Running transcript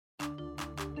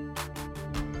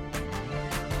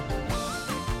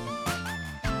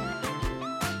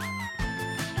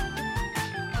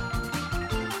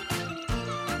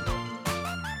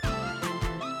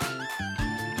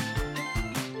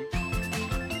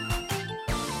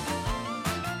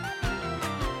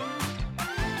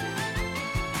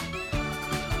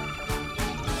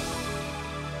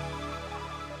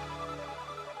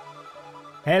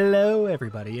Hello,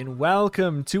 everybody, and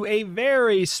welcome to a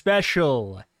very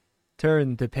special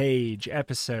Turn the Page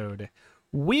episode.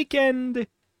 Weekend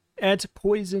at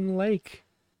Poison Lake.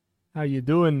 How you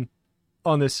doing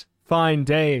on this fine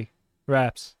day,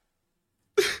 Raps?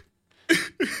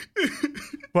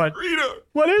 What? Rita!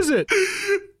 What is it?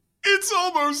 It's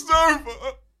almost over!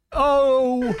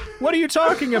 Oh, what are you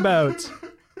talking about?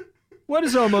 What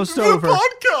is almost over? The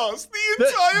podcast! The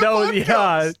entire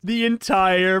podcast! Yeah, the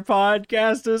entire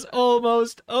podcast is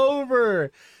almost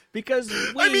over. Because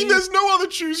there's no other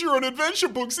choose-your-own-adventure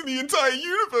books in the entire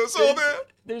universe, are there?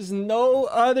 There's no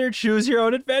other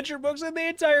choose-your-own-adventure books in the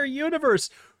entire universe.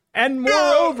 And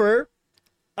moreover,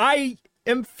 I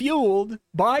am fueled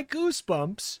by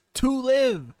Goosebumps to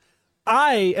live.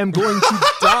 I am going to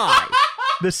die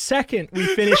the second we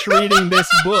finish reading this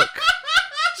book.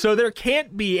 So there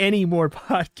can't be any more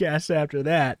podcasts after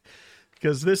that,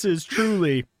 because this is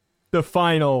truly the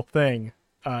final thing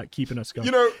keeping us going.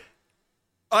 You know,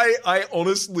 I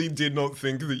honestly did not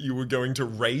think that you were going to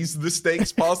raise the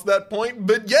stakes past that point,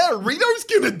 but yeah, Rito's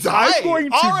gonna die. I'm going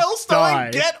to R.L.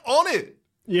 Stein, die. get on it.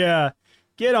 Yeah,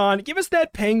 get on. Give us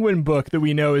that Penguin book that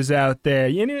we know is out there.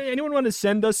 Anyone want to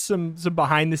send us some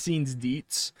behind-the-scenes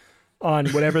deets on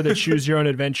whatever the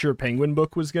Choose-Your-Own-Adventure Penguin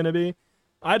book was going to be?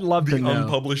 I'd love to know. The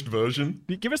unpublished version?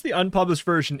 Give us the unpublished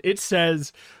version. It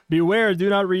says, beware, do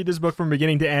not read this book from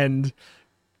beginning to end.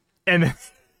 And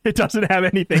it doesn't have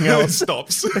anything else. It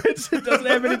stops. It doesn't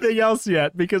have anything else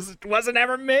yet because it wasn't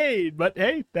ever made. But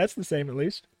hey, that's the same at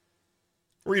least.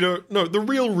 Rita, no, the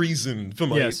real reason for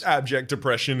my abject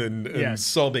depression and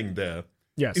sobbing there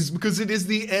is because it is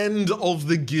the end of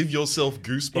the Give Yourself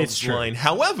Goosebumps line.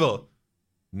 However,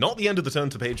 not the end of the Turn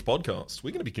to Page podcast.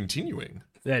 We're going to be continuing.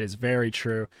 That is very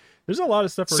true. There's a lot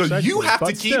of stuff. So you have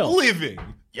to keep living.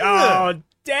 Oh,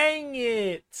 dang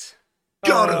it!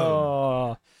 Got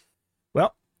him.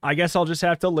 Well, I guess I'll just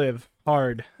have to live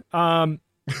hard.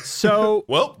 So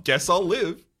well, guess I'll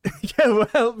live.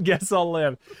 Guess I'll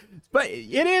live. But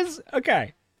it is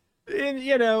okay. And,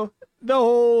 the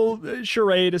whole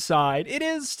charade aside, it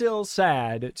is still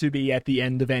sad to be at the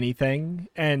end of anything,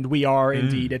 and we are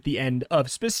indeed at the end of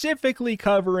specifically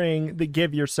covering the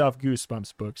Give Yourself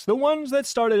Goosebumps books, the ones that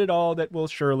started it all, that will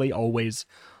surely always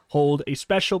hold a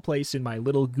special place in my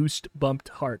little goose-bumped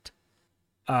heart,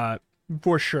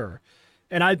 for sure.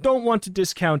 And I don't want to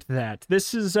discount that.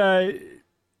 This is a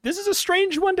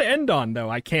strange one to end on,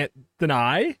 though. I can't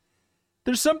deny.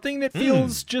 There's something that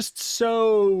feels just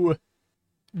so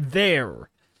there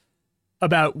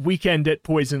about Weekend at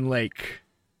Poison Lake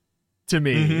to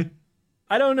me.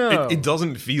 I don't know. It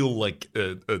doesn't feel like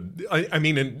and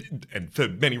for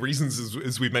many reasons,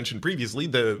 as we've mentioned previously,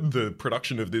 the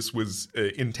production of this was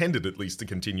intended at least to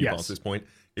continue past this point.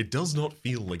 It does not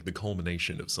feel like the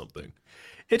culmination of something.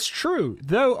 It's true,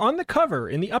 though. On the cover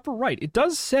in the upper right, it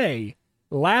does say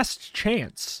 "Last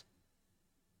Chance."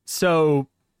 So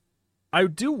I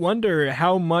do wonder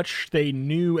how much they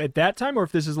knew at that time, or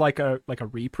if this is like a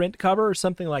reprint cover or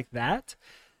something like that.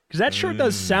 Because that sure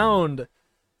does sound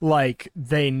like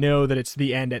they know that it's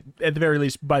the end at the very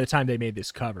least by the time they made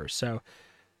this cover. So,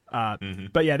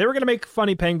 but yeah, they were gonna make a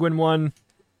funny penguin one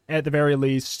at the very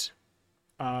least.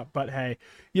 But hey,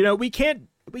 we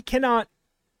cannot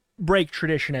break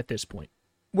tradition at this point.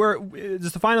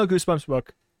 It's the final Goosebumps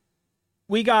book.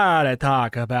 We gotta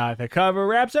talk about the cover,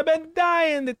 Raps. I've been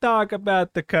dying to talk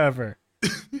about the cover.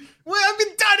 Well, I've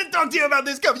been dying to talk to you about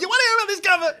this cover. You want to hear about this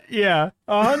cover? Yeah,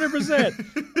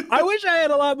 100%. I wish I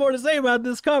had a lot more to say about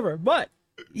this cover, but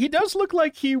he does look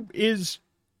like he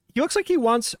looks like he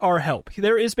wants our help.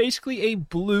 There is basically a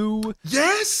blue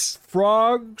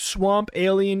frog swamp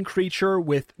alien creature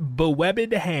with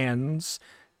bewebbed hands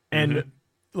and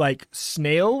like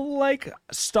snail-like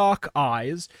stalk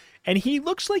eyes. And he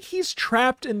looks like he's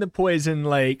trapped in the poison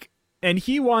lake, and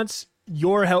he wants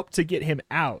your help to get him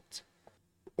out.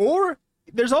 Or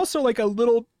there's also like a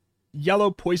little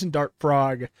yellow poison dart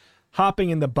frog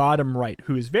hopping in the bottom right,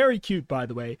 who is very cute, by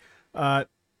the way.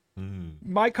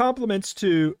 My compliments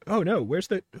to... Oh, no, where's...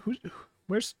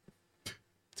 It's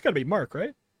gotta be Mark,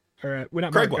 right? Or,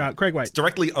 not Craig Mark, White. Craig White. It's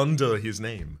directly under his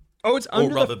name. Oh, it's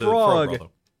under the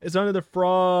frog. It's under the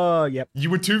frog, yep. You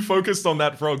were too focused on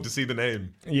that frog to see the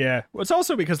name. Yeah. Well, it's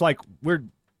also because, we're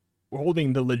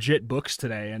holding the legit books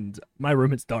today, and my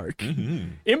room is dark.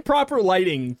 Improper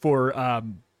lighting for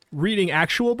reading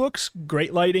actual books,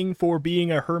 great lighting for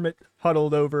being a hermit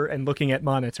huddled over and looking at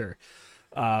monitor.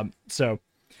 But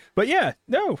yeah,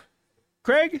 no.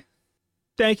 Craig,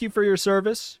 thank you for your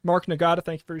service. Mark Nagata,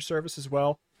 thank you for your service as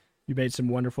well. You made some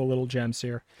wonderful little gems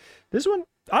here. This one,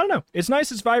 I don't know. It's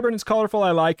nice, it's vibrant, it's colorful,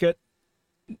 I like it.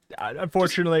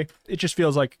 unfortunately, it just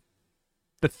feels like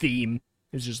the theme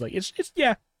is just like, it's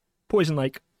Poison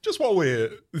Lake. Just while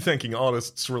we're thanking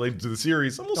artists related to the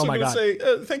series, I'm also going to say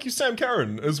thank you, Sam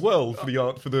Karen, as well, for the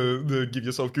art for the Give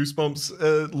Yourself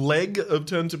Goosebumps leg of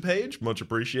Turn to Page. Much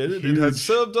appreciated. Huge. It has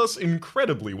served us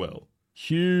incredibly well.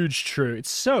 Huge true. It's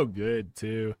so good,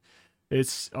 too.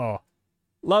 It's,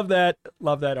 love that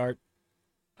art.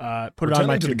 Put it on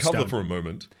my tombstone. Returning to the cover for a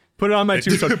moment. Put it on my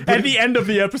tombstone at the end of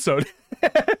the episode.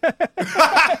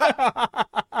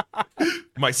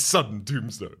 My sudden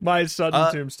tombstone. My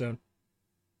sudden tombstone.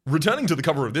 Returning to the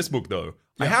cover of this book, though,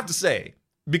 I have to say,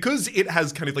 because it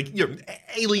has kind of like,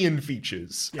 alien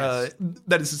features,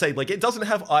 that is to say, like, it doesn't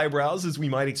have eyebrows as we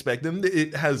might expect them.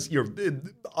 It has,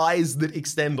 eyes that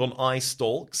extend on eye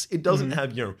stalks. It doesn't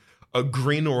have, a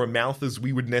grin or a mouth as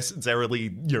we would necessarily,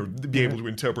 be able to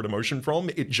interpret emotion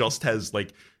from. It just has,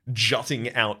 like,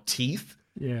 jutting out teeth.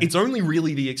 Yeah. It's only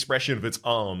really the expression of its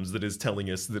arms that is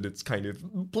telling us that it's kind of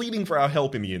pleading for our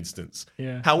help in the instance.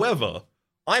 Yeah. However,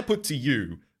 I put to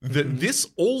you that this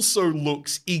also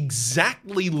looks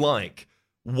exactly like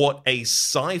what a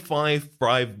sci-fi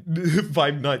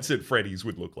Five Nights at Freddy's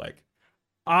would look like.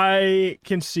 I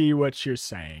can see what you're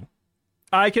saying.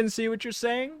 And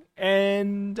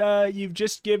you've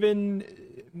just given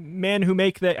man who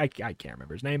make I can't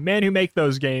remember his name. Man who make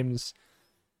those games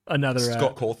another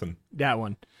Scott Cawthon. That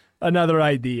one. Another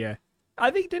idea. I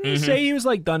think didn't he say he was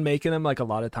like done making them like a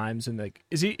lot of times, and like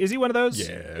is he one of those?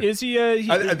 Yeah. Is he yeah.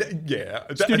 Studio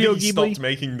I think he Ghibli stopped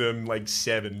making them like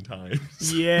 7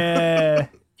 times. Yeah.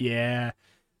 Yeah.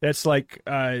 That's like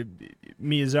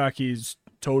Miyazaki's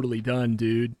totally done,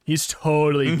 dude. He's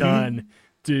totally done,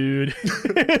 dude.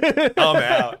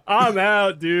 I'm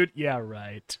out, dude. Yeah,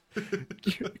 right.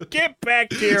 Get back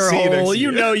to your hole.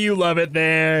 You know you love it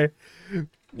there.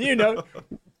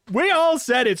 We all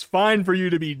said it's fine for you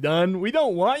to be done. We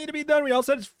don't want you to be done. We all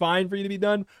said it's fine for you to be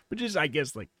done. But just, I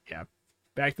guess,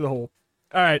 back to the hole.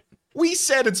 All right. We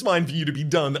said it's fine for you to be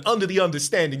done under the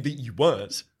understanding that you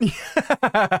weren't.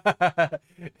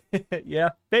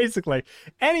 Yeah, basically.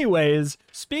 Anyways,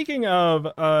 speaking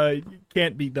of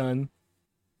can't be done,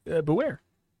 beware.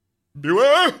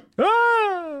 Beware!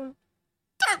 Ah!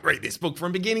 Don't read this book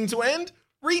from beginning to end.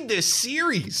 Read this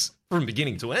series from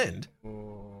beginning to end.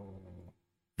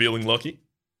 Feeling lucky?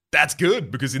 That's good,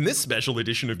 because in this special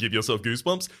edition of Give Yourself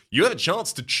Goosebumps, you have a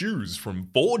chance to choose from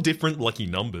 4 different lucky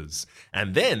numbers,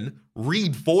 and then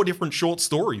read 4 different short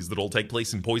stories that all take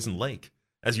place in Poison Lake.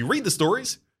 As you read the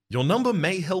stories, your number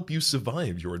may help you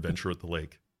survive your adventure at the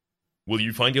lake. Will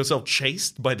you find yourself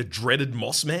chased by the dreaded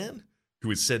Moss Man, who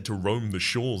is said to roam the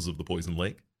shores of the Poison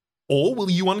Lake? Or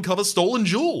will you uncover stolen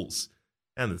jewels,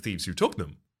 and the thieves who took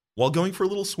them, while going for a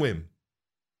little swim?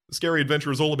 The scary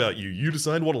adventure is all about you. You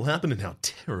decide what will happen and how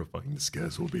terrifying the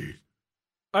scares will be.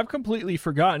 I've completely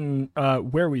forgotten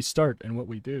where we start and what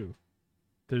we do.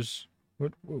 There's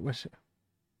what's it?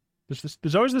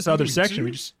 There's always this other section.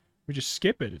 We just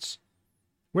skip it. It's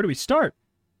where do we start?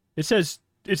 It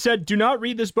said do not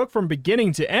read this book from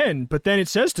beginning to end, but then it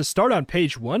says to start on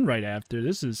page 1 right after.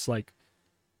 This is like.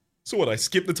 So what? I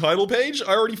skipped the title page?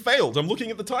 I already failed. I'm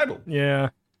looking at the title.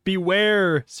 Yeah.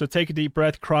 Beware. So take a deep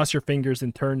breath, cross your fingers,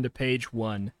 and turn to page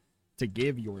 1 to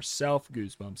give yourself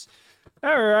goosebumps.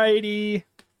 Alrighty.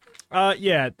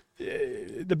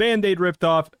 The Band-Aid ripped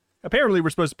off. Apparently, we're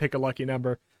supposed to pick a lucky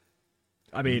number.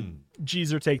 I mean,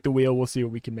 Jeezer take the wheel. We'll see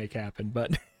what we can make happen.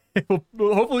 But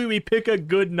hopefully we pick a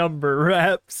good number,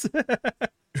 Raps.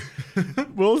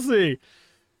 We'll see.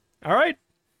 All right.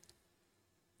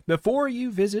 Before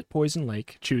you visit Poison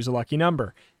Lake, choose a lucky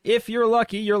number. If you're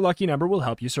lucky, your lucky number will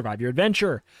help you survive your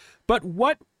adventure. But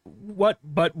will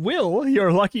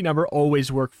your lucky number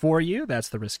always work for you? That's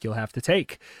the risk you'll have to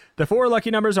take. The 4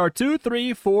 lucky numbers are 2,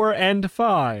 3, 4, and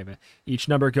 5. Each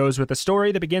number goes with a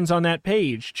story that begins on that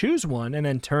page. Choose one and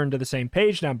then turn to the same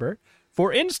page number.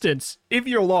 For instance, if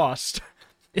you're lost,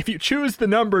 if you choose the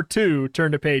number 2,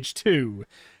 turn to page 2.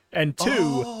 And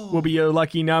 2 will be your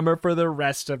lucky number for the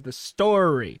rest of the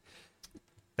story.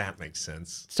 That makes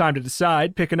sense. It's time to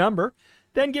decide, pick a number,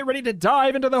 then get ready to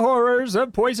dive into the horrors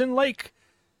of Poison Lake.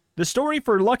 The story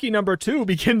for lucky number 2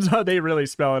 begins on, they really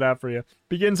spell it out for you,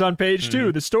 begins on page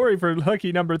 2. The story for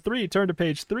lucky number 3, turn to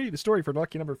page 3. The story for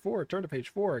lucky number 4, turn to page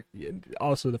 4.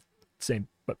 Also the same,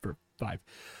 but for 5.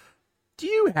 Do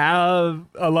you have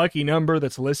a lucky number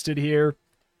that's listed here?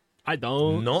 I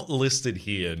don't. Not listed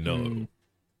here, no.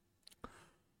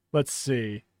 Let's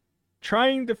see.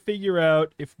 Trying to figure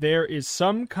out if there is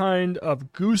some kind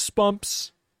of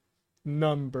Goosebumps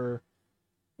number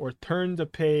or turn to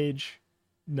page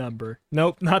number.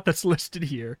 Nope, not that's listed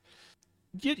here.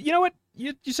 You know what?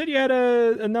 You said you had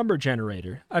a number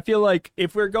generator. I feel like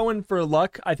if we're going for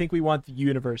luck, I think we want the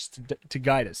universe to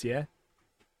guide us, yeah?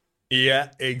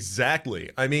 Yeah,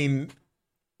 exactly. I mean,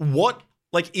 what...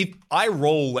 Like, if I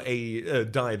roll a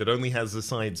die that only has the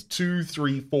sides 2,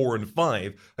 3, 4, and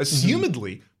 5,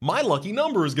 assumedly, my lucky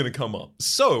number is going to come up.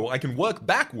 So, I can work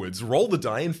backwards, roll the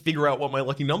die, and figure out what my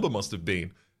lucky number must have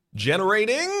been.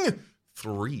 Generating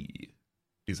 3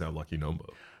 is our lucky number.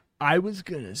 I was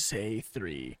going to say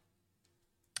 3.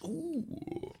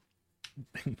 Ooh.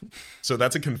 So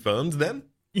that's a confirmed, then?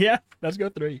 Yeah, let's go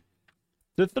 3.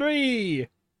 The 3!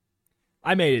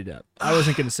 I made it up. I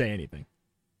wasn't going to say anything.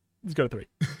 Let's go 3.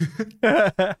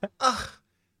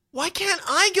 Why can't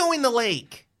I go in the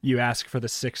lake? You ask for the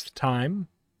 6th time.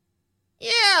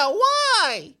 Yeah,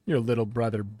 why? Your little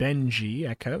brother Benji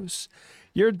echoes.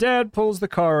 Your dad pulls the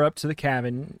car up to the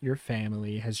cabin your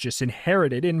family has just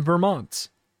inherited in Vermont.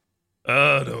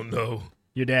 I don't know.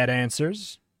 Your dad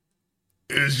answers.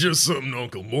 It's just something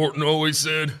Uncle Morton always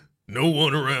said. No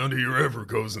one around here ever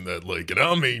goes in that lake, and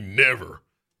I mean never.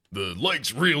 The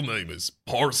lake's real name is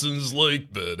Parsons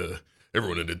Lake, but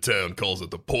everyone in the town calls it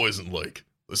the Poison Lake.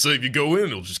 They say if you go in,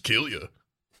 it'll just kill you.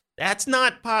 That's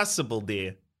not possible,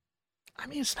 dear. I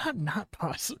mean, it's not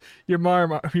possible. Your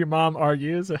mom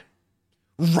argues.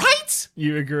 Right?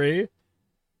 You agree?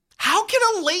 How can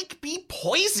a lake be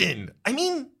poison? I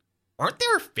mean, aren't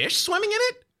there fish swimming in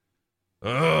it?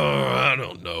 I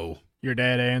don't know. Your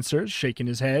dad answers, shaking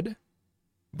his head.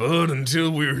 But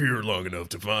until we're here long enough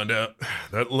to find out,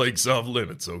 that lake's off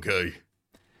limits, okay?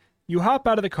 You hop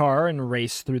out of the car and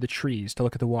race through the trees to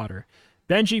look at the water.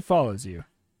 Benji follows you.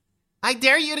 I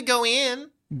dare you to go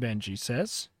in, Benji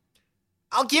says.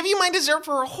 I'll give you my dessert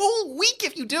for a whole week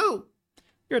if you do.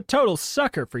 You're a total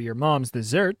sucker for your mom's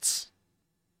desserts.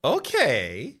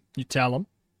 Okay. You tell him.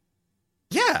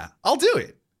 Yeah, I'll do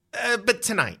it. But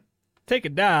tonight. Take a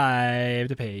dive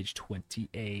to page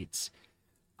 28.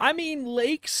 I mean,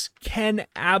 lakes can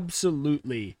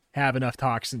absolutely have enough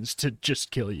toxins to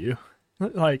just kill you.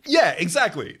 Like, yeah,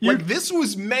 exactly. Like, this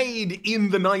was made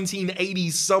in the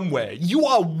 1980s somewhere. You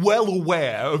are well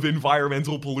aware of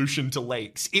environmental pollution to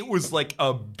lakes. It was like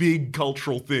a big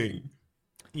cultural thing.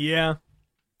 Yeah.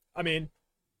 I mean,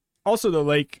 also the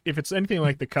lake, if it's anything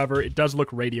like the cover, it does look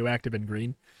radioactive and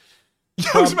green.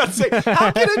 I was about to say,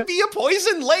 how can it be a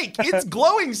poison lake? It's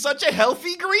glowing such a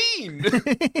healthy green.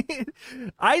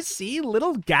 I see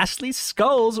little ghastly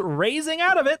skulls raising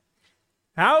out of it.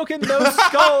 How can those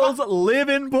skulls live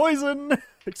in poison?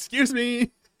 Excuse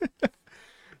me.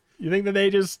 You think that they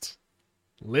just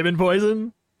live in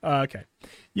poison? Okay.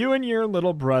 You and your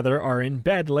little brother are in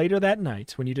bed later that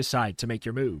night when you decide to make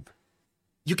your move.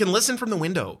 You can listen from the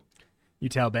window. You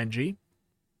tell Benji.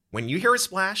 When you hear a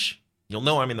splash, you'll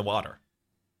know I'm in the water.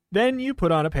 Then you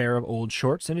put on a pair of old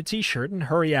shorts and a t-shirt and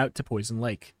hurry out to Poison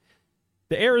Lake.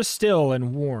 The air is still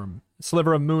and warm. A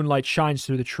sliver of moonlight shines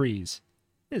through the trees.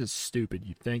 This is stupid,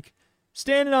 you think.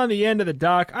 Standing on the end of the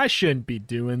dock, I shouldn't be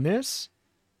doing this.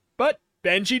 But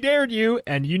Benji dared you,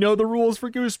 and you know the rules for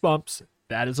Goosebumps.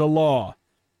 That is a law.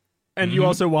 And you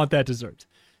also want that dessert.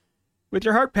 With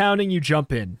your heart pounding, you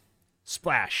jump in.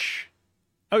 Splash.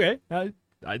 Okay,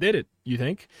 I did it, you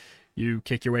think. You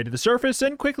kick your way to the surface,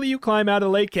 and quickly you climb out of the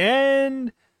lake,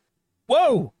 and...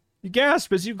 Whoa! You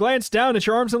gasp as you glance down at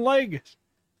your arms and legs.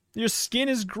 Your skin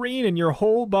is green, and your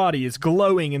whole body is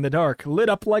glowing in the dark, lit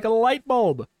up like a light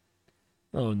bulb.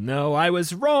 Oh no, I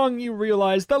was wrong, you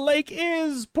realize. The lake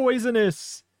is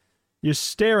poisonous. You're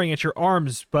staring at your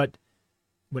arms, but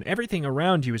when everything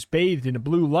around you is bathed in a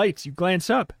blue light, you glance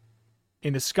up.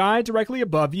 In the sky directly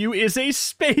above you is a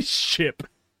spaceship.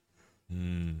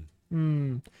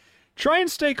 Try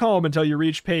and stay calm until you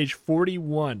reach page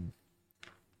 41.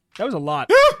 That was a lot.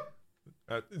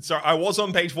 Sorry, I was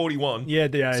on page 41. Yeah.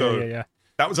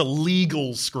 That was a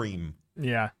legal scream.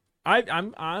 Yeah.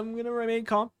 I'm gonna remain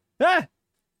calm.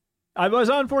 I was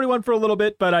on 41 for a little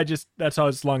bit, but that's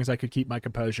as long as I could keep my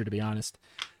composure, to be honest.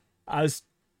 I was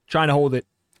trying to hold it.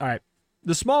 All right.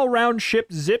 The small round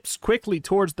ship zips quickly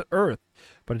towards the earth,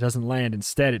 but it doesn't land.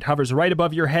 Instead, it hovers right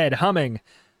above your head, humming.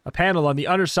 A panel on the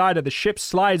underside of the ship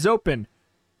slides open.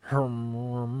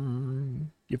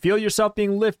 You feel yourself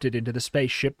being lifted into the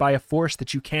spaceship by a force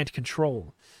that you can't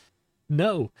control.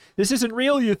 No, this isn't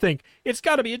real, you think. It's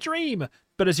got to be a dream.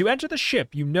 But as you enter the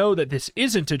ship, you know that this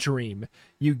isn't a dream.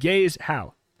 You gaze...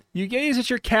 How? You gaze at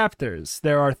your captors.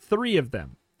 There are 3 of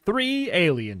them. 3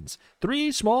 aliens.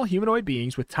 3 small humanoid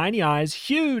beings with tiny eyes,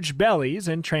 huge bellies,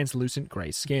 and translucent gray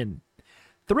skin.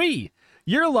 3.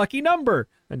 Your lucky number.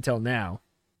 Until now.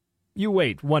 You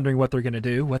wait, wondering what they're going to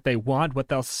do, what they want, what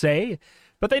they'll say.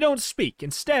 But they don't speak.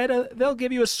 Instead, they'll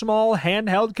give you a small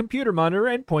handheld computer monitor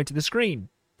and point to the screen.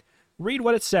 Read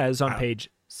what it says on page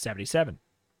 77.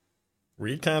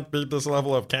 We can't beat this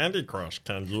level of Candy Crush,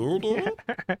 can you, dude?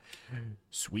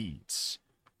 Sweet.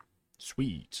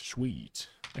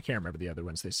 I can't remember the other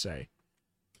ones they say.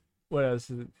 What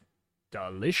else?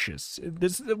 Delicious.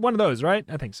 This is one of those, right?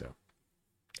 I think so.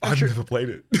 I've never played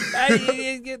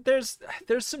it.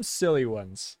 There's some silly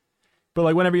ones. But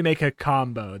like whenever you make a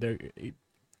combo,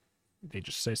 they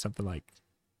just say something like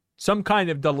some kind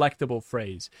of delectable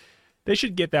phrase. They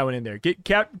should get that one in there.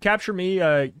 Capture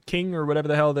Me, King, or whatever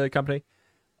the hell the company.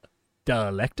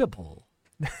 Delectable.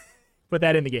 Put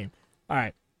that in the game. All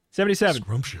right. 77.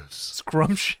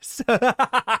 Scrumptious.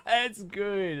 That's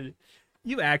good.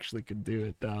 You actually could do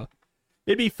it, though.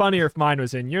 It'd be funnier if mine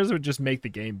was in. Yours would just make the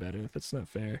game better. That's not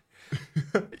fair.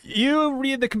 You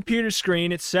read the computer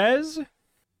screen. It says...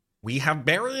 We have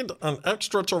buried an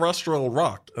extraterrestrial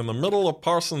rock in the middle of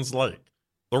Parsons Lake.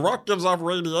 The rock gives off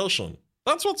radiation.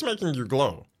 That's what's making you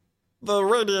glow. The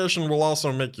radiation will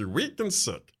also make you weak and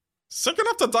sick. Sick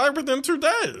enough to die within 2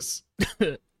 days.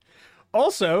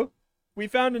 Also, we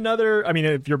found another... I mean,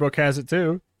 if your book has it,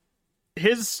 too.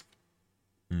 His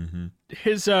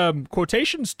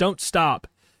quotations don't stop.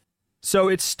 So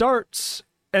it starts,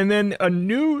 and then a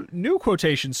new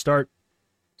quotation start.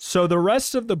 So the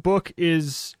rest of the book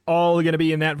is all going to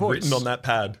be in that voice. Written on that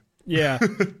pad. Yeah,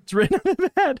 it's written on the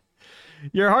pad.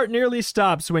 Your heart nearly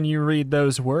stops when you read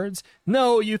those words.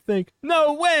 No, you think,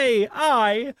 no way,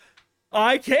 I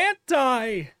can't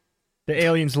die. The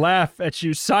aliens laugh at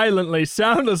you silently,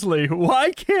 soundlessly.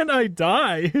 Why can't I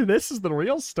die? This is the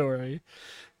real story.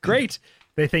 Great.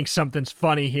 They think something's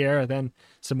funny here. Then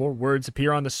some more words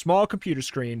appear on the small computer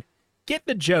screen. Get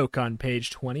the joke on page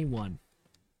 21.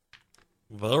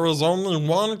 There is only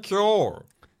one cure,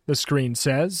 the screen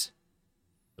says.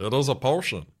 It is a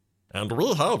potion, and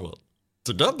we have it.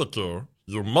 To get the cure,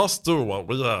 you must do what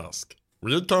we ask.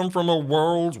 We come from a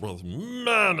world with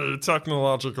many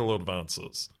technological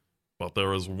advances, but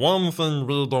there is one thing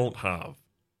we don't have.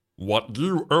 What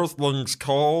you Earthlings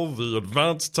call the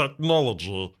advanced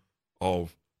technology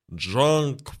of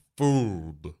junk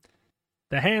food.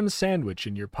 The ham sandwich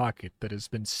in your pocket that has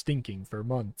been stinking for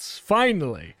months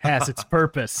finally has its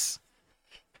purpose.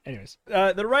 Anyways,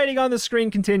 the writing on the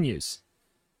screen continues.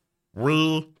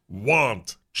 We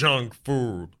want junk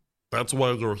food. That's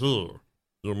why you're here.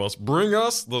 You must bring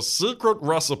us the secret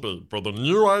recipe for the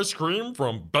new ice cream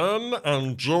from Ben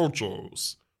and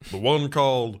JoJo's. The one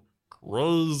called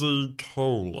Crazy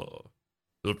Cola.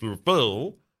 If you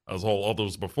fail, as all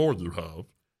others before you have,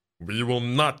 we will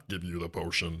not give you the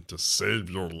potion to save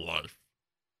your life.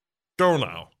 Go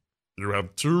now. You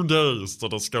have 2 days to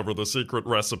discover the secret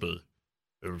recipe.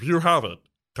 If you have it,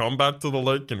 come back to the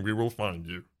lake and we will find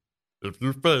you. If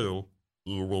you fail,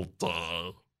 you will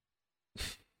die.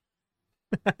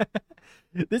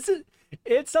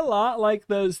 It's a lot like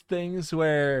those things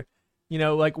where, you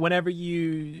know, like whenever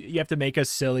you have to make a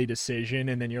silly decision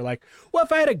and then you're like, well,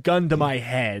 if I had a gun to my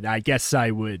head, I guess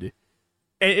I would.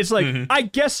 It's like, I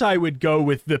guess I would go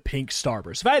with the pink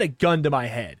Starburst. If I had a gun to my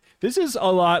head. This is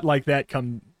a lot like that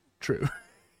come true.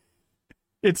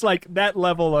 It's like that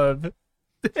level of...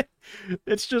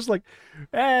 It's just like,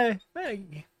 I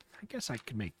guess I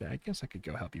could make that. I guess I could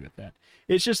go help you with that.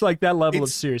 It's just like that level of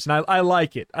serious. And I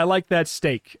like it. I like that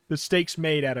steak. The steak's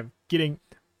made out of getting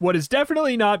what is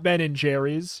definitely not Ben and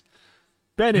Jerry's.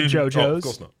 Ben and JoJo's. Oh, of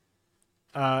course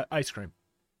not. Ice cream.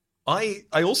 I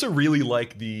also really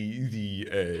like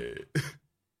the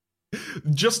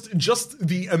just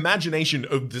the imagination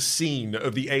of the scene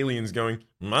of the aliens going,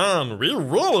 man, we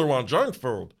really want junk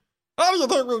food. How do you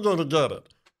think we're going to get it?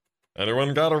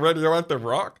 Anyone got a radioactive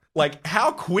rock? Like,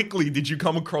 how quickly did you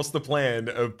come across the plan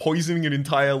of poisoning an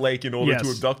entire lake in order to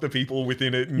abduct the people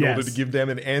within it in order to give them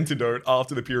an antidote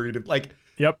after the period of, like...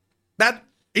 Yep. That,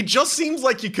 it just seems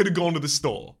like you could have gone to the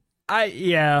store.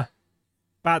 Yeah.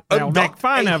 But they'll make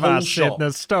fun of us in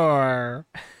the store.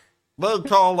 They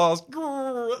call us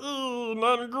green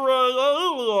and gray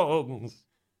aliens.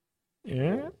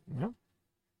 Yeah. Well,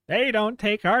 they don't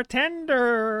take our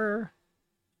tender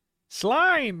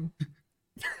slime.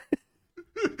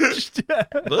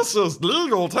 This is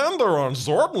legal tender on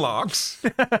Zorblocks.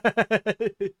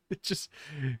 Just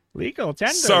legal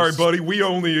tender. Sorry, buddy. We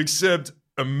only accept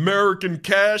American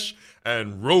cash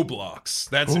and Roblox.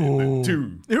 That's it,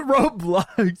 too.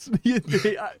 Roblox.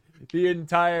 The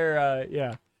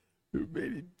entire,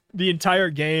 the entire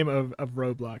game of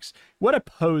Roblox. What a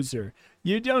poser.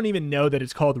 You don't even know that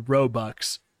it's called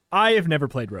Robux. I have never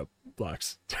played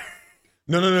Roblox.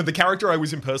 No. The character I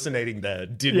was impersonating there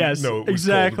didn't know it was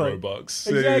called Robux.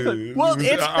 Exactly. Well,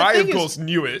 I of course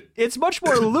knew it. It's much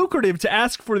more lucrative to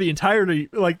ask for the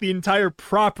entire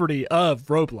property of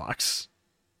Roblox.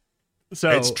 So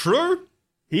it's true.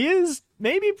 He is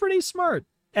maybe pretty smart.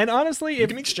 And honestly, you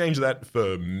can exchange that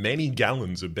for many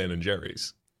gallons of Ben and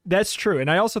Jerry's. That's true.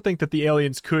 And I also think that the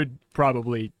aliens could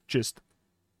probably just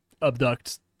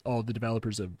abduct all the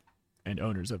developers and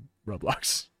owners of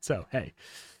Roblox. So, hey.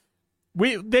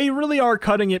 They really are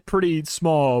cutting it pretty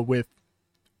small with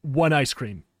one ice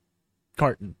cream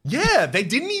carton. Yeah, they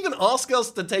didn't even ask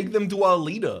us to take them to our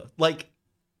leader. Like,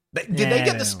 did they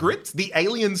get the script? The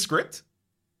alien script?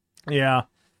 Yeah.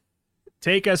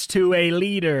 Take us to a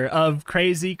leader of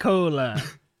Crazy Cola.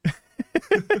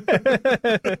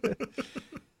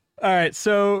 All right,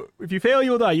 so if you fail,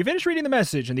 you will die. You finish reading the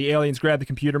message, and the aliens grab the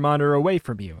computer monitor away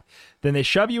from you. Then they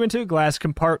shove you into a glass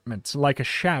compartment like a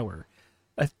shower.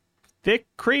 A thick,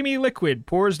 creamy liquid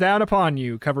pours down upon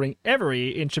you, covering every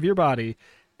inch of your body,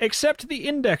 except the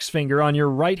index finger on your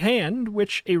right hand,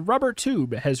 which a rubber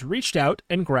tube has reached out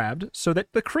and grabbed so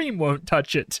that the cream won't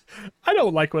touch it. I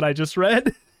don't like what I just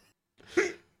read.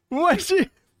 What?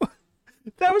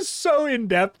 That was so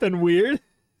in-depth and weird.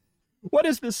 What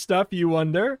is this stuff, you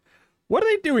wonder? What are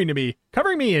they doing to me?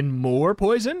 Covering me in more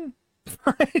poison?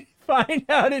 Find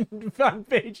out on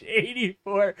page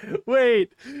 84.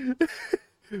 Wait.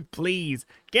 Please,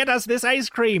 get us this ice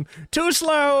cream. Too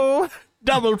slow.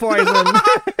 Double poison.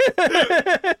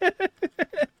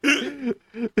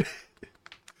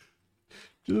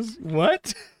 Just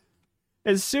what?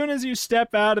 As soon as you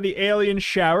step out of the alien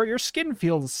shower, your skin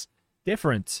feels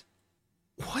different.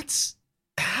 What's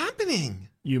happening?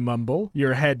 You mumble.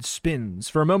 Your head spins.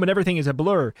 For a moment, everything is a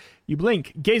blur. You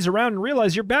blink, gaze around, and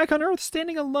realize you're back on Earth,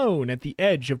 standing alone at the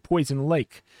edge of Poison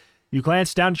Lake. You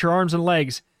glance down at your arms and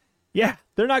legs. Yeah,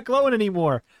 they're not glowing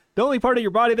anymore. The only part of your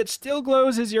body that still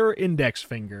glows is your index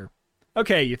finger.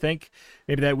 Okay, you think.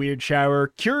 Maybe that weird shower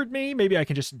cured me. Maybe I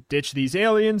can just ditch these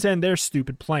aliens and their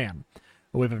stupid plan.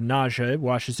 A wave of nausea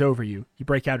washes over you. You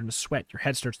break out in a sweat. Your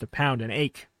head starts to pound and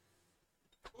ache.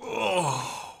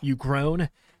 Oh. You groan.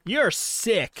 You're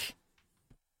sick.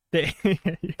 The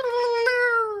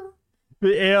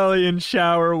alien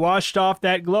shower washed off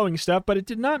that glowing stuff, but it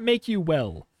did not make you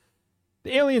well.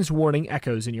 The alien's warning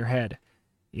echoes in your head.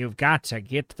 You've got to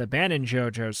get the Ben and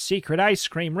JoJo's secret ice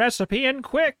cream recipe and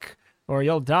quick, or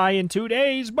you'll die in 2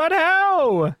 days. But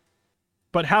how?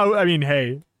 But how? I mean,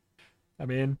 hey.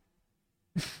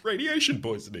 Radiation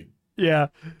poisoning. Yeah.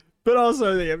 But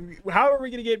also, how are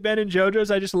we going to get Ben and JoJo's?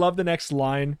 I just love the next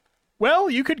line. Well,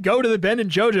 you could go to the Ben and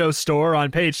JoJo store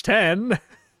on page 10.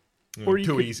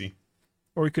 Easy.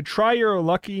 Or you could try your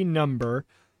lucky number,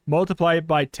 multiply it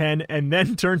by 10, and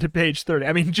then turn to page 30.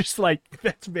 I mean, just like,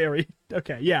 that's very...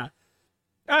 Okay, yeah.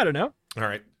 I don't know. All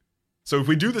right. So if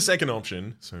we do the second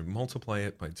option, so multiply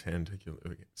it by 10,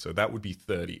 okay, so that would be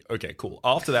 30. Okay, cool.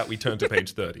 After that, we turn to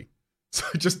page 30. So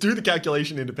just do the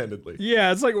calculation independently.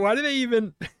 Yeah, it's like, why do they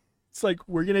even... It's like,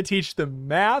 we're going to teach them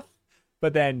math,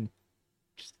 but then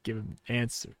just give them an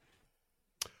answer.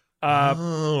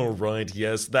 Oh, right,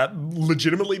 yes. That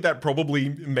probably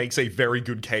makes a very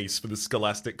good case for the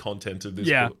scholastic content of this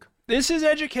book. This is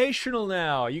educational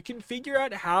now. You can figure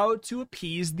out how to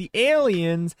appease the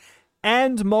aliens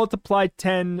and multiply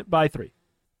 10 by 3.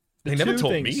 They never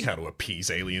taught me how to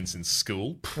appease aliens in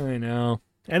school. I know.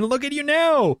 And look at you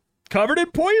now, covered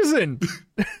in poison.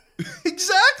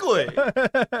 Exactly.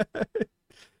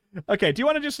 Okay, do you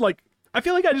want to just I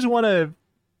feel like I just want to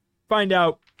find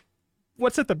out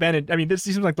what's at the Ben. I mean, this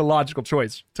seems like the logical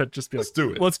choice to just be let's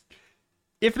do it.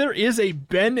 If there is a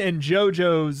Ben and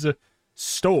JoJo's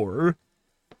store,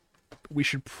 we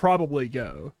should probably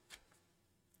go.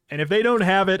 And if they don't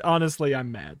have it, honestly,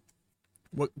 I'm mad.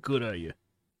 What good are you?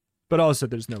 But also,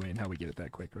 there's no way in how we get it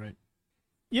that quick, right?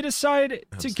 You decide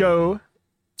to go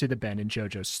to the Ben and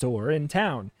JoJo store in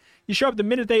town. You show up the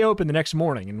minute they open the next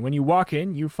morning, and when you walk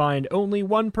in, you find only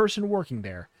one person working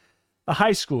there. A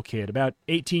high school kid, about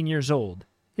 18 years old.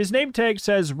 His name tag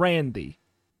says Randy.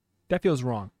 That feels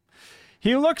wrong.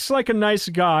 He looks like a nice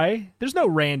guy. There's no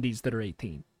Randys that are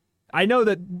 18. I know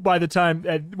that by the time,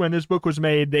 when this book was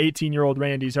made, the 18-year-old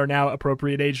Randys are now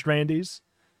appropriate-aged Randys,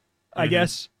 I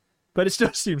guess. But it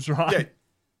still seems wrong. Yeah.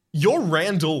 You're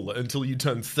Randall until you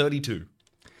turn 32.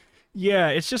 Yeah,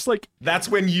 it's just like... That's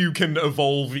when you can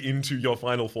evolve into your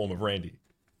final form of Randy.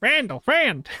 Randall.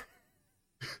 Randall.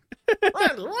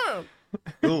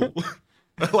 Ooh.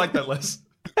 I like that less.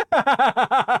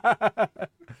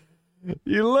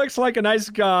 He looks like a nice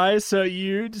guy, so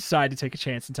you decide to take a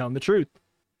chance and tell him the truth.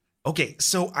 Okay,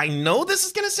 so I know this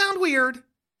is going to sound weird.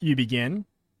 You begin.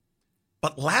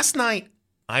 But last night,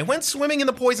 I went swimming in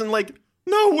the poison lake.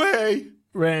 No way!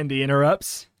 Randy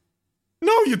interrupts.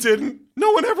 No, you didn't.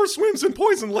 No one ever swims in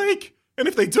Poison Lake. And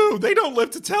if they do, they don't live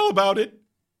to tell about it.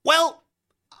 Well,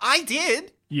 I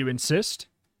did. You insist?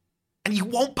 And you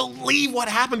won't believe what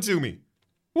happened to me.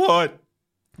 What?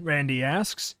 Randy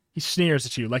asks. He sneers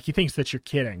at you like he thinks that you're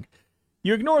kidding.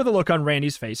 You ignore the look on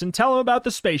Randy's face and tell him about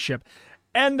the spaceship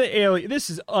and the alien. This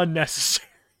is unnecessary.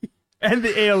 And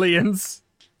the aliens.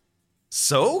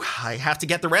 So, I have to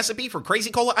get the recipe for Crazy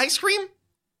Cola ice cream,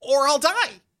 or I'll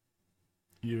die.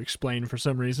 You explain for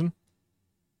some reason.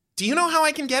 Do you know how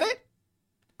I can get it?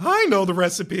 I know the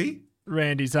recipe.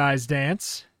 Randy's eyes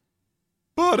dance.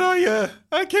 But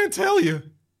I can't tell you.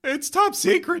 It's top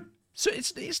secret. So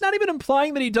it's not even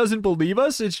implying that he doesn't believe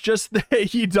us. It's just that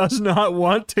he does not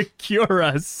want to cure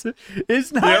us.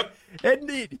 It's not.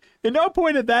 Yep. At no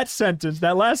point in that sentence,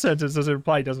 that last sentence, doesn't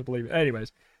imply he doesn't believe it.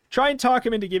 Anyways, try and talk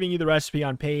him into giving you the recipe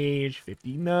on page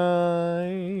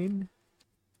 59.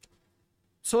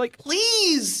 So, like,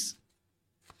 please.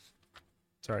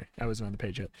 Sorry, I wasn't on the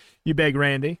page yet. You beg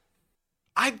Randy.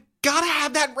 I've gotta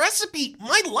have that recipe.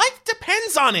 My life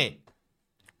depends on it.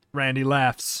 Randy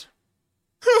laughs.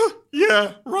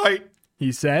 Yeah, right.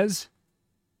 He says.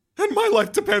 And my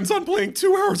life depends on playing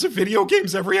 2 hours of video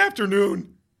games every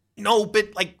afternoon. No,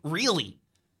 but, like, really.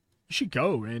 You should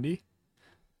go, Randy.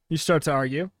 You start to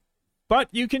argue. But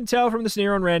you can tell from the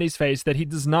sneer on Randy's face that he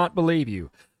does not believe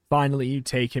you. Finally, you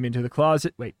take him into the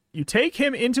closet. Wait, you take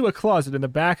him into a closet in the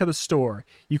back of the store.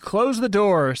 You close the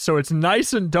door so it's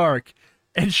nice and dark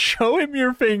and show him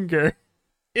your finger.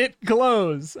 It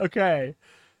glows. Okay.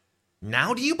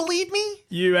 Now do you believe me?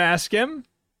 You ask him.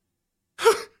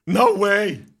 No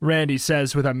way. Randy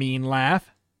says with a mean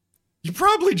laugh. You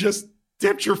probably just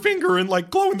dipped your finger in like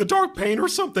glow-in-the-dark paint or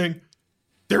something.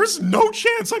 There's no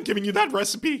chance I'm giving you that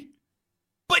recipe.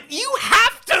 But you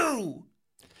have to!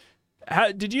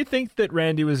 Did you think that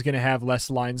Randy was going to have less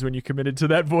lines when you committed to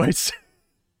that voice?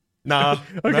 Nah.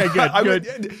 Okay, nah.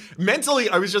 good. Mentally,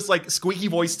 I was just like squeaky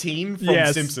voice teen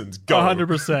from Simpsons. Go.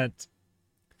 100%.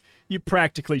 You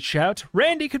practically shout,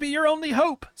 Randy could be your only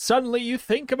hope. Suddenly you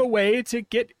think of a way to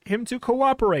get him to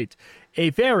cooperate.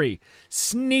 A very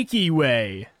sneaky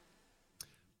way.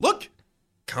 Look,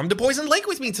 come to Poison Lake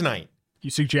with me tonight. You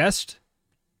suggest?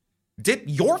 Dip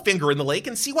your finger in the lake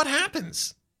and see what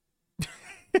happens.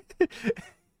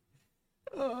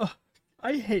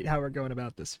 I hate how we're going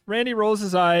about this. Randy rolls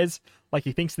his eyes like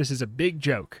he thinks this is a big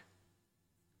joke.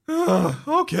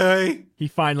 Okay. He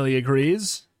finally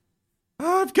agrees.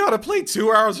 I've got to play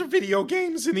 2 hours of video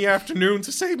games in the afternoon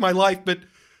to save my life, but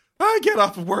I get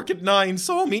off of work at 9,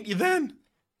 so I'll meet you then.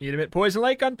 Meet him at Poison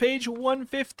Lake on page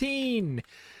 115.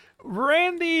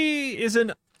 Randy is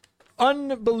an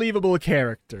unbelievable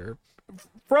character.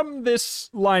 From this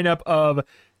lineup of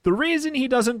the reason he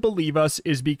doesn't believe us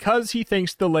is because he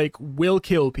thinks the lake will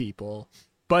kill people,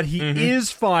 but he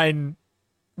is fine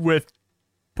with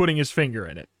putting his finger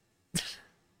in it.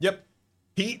 Yep.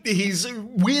 He's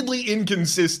weirdly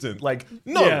inconsistent. Like,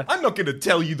 no, I'm not going to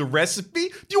tell you the recipe.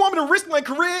 Do you want me to risk my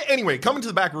career? Anyway, come into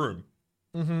the back room.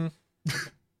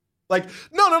 Like,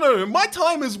 no. My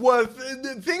time is worth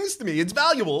things to me. It's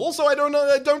valuable. Also, I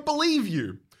don't believe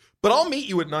you. But I'll meet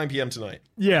you at 9 p.m. tonight.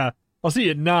 Yeah, I'll see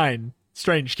you at 9.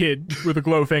 Strange kid with a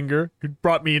glow finger who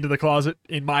brought me into the closet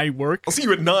in my work. I'll see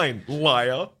you at 9,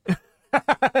 liar.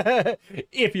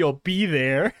 If you'll be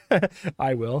there.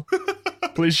 I will.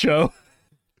 Please show.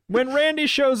 When Randy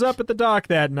shows up at the dock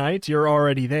that night, you're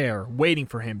already there, waiting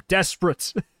for him,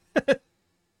 desperate.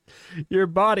 Your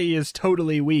body is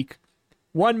totally weak.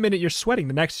 1 minute you're sweating,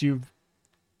 the next you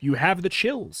have the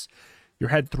chills. Your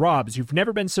head throbs. You've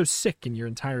never been so sick in your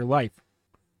entire life.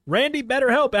 Randy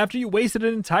better help after you wasted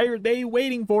an entire day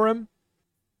waiting for him.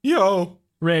 Yo.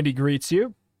 Randy greets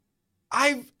you.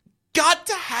 I've got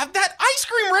to have that ice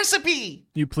cream recipe.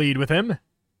 You plead with him.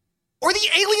 Or the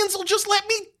aliens will just let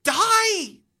me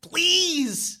die.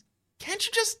 Please. Can't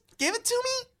you just give it to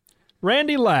me?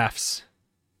 Randy laughs.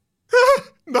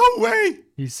 No way.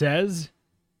 He says.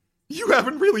 You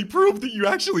haven't really proved that you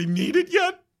actually need it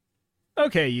yet.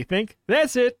 Okay, you think?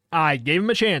 That's it. I gave him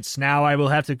a chance. Now I will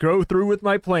have to go through with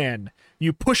my plan.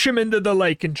 You push him into the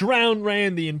lake and drown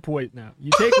Randy and point. Now, you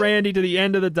take Randy to the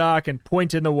end of the dock and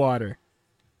point in the water.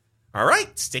 All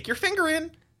right, stick your finger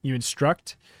in. You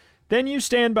instruct. Then you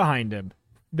stand behind him.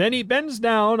 Then he bends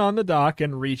down on the dock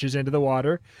and reaches into the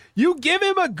water. You give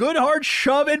him a good hard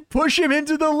shove and push him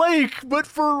into the lake, but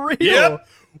for real. Yep.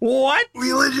 What?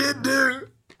 We legit do.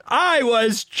 I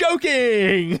was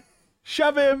joking.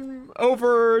 Shove him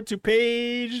over to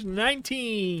page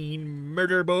 19,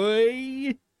 murder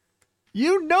boy.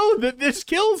 You know that this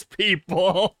kills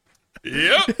people.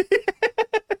 Yep.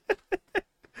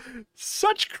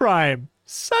 Such crime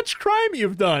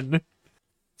you've done.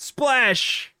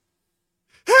 Splash.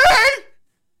 Hey!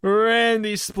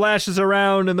 Randy splashes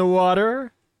around in the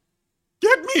water.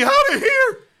 Get me out of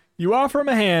here! You offer him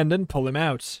a hand and pull him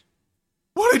out.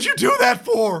 What did you do that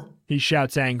for? He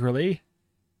shouts angrily.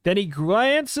 Then he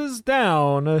glances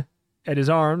down at his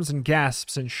arms and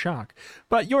gasps in shock.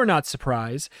 But you're not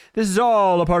surprised. This is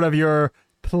all a part of your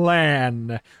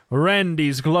plan.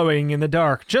 Randy's glowing in the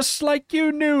dark, just like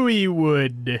you knew he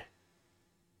would.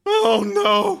 Oh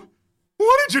no!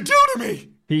 What did you do to me?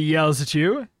 He yells at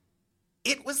you.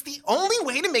 It was the only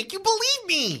way to make you believe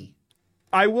me.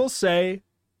 I will say,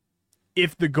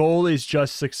 if the goal is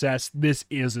just success, this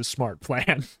is a smart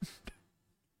plan.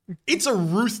 It's a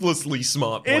ruthlessly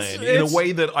smart plan in a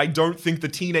way that I don't think the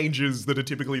teenagers that are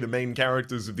typically the main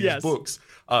characters of these books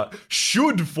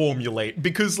should formulate,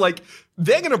 because, like,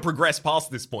 they're going to progress past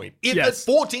this point. If at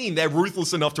 14 they're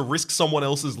ruthless enough to risk someone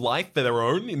else's life for their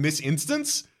own, in this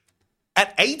instance,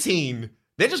 at 18,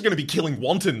 they're just going to be killing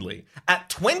wantonly. At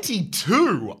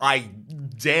 22, I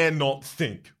dare not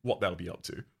think what they'll be up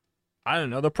to. I don't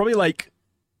know. They'll probably, like,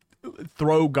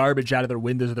 throw garbage out of their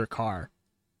windows of their car.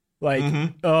 Like,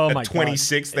 oh my god. At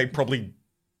 26, they'd probably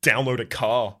download a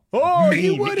car. Oh,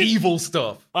 mean, evil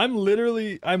stuff. I'm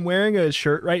wearing a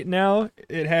shirt right now.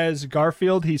 It has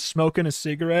Garfield, he's smoking a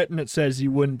cigarette, and it says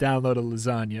you wouldn't download a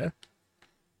lasagna.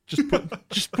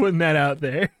 Just putting that out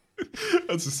there.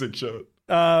 That's a sick shirt.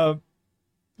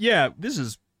 Yeah, this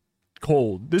is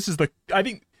cold. This is I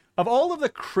think, of all of the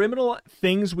criminal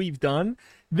things we've done,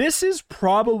 this is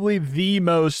probably the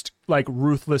most, like,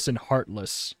 ruthless and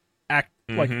heartless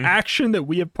action that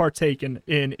we have partaken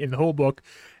in the whole book.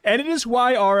 And it is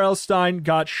why R.L. Stine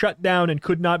got shut down and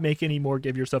could not make any more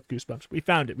Give Yourself Goosebumps. We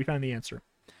found it. We found the answer.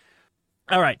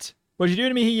 All right. What you do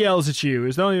to me, he yells at you.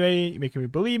 Is the only way you're making me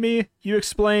believe me. You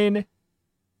explain.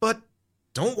 But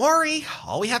don't worry.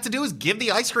 All we have to do is give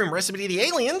the ice cream recipe to the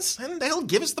aliens, and they'll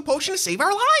give us the potion to save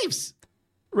our lives.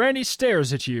 Randy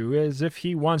stares at you as if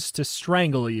he wants to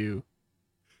strangle you.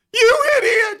 You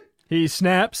idiot! He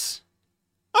snaps.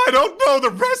 I don't know the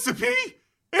recipe.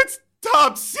 It's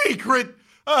top secret.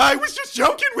 I was just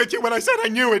joking with you when I said I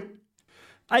knew it.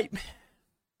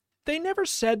 They never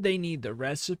said they need the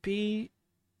recipe.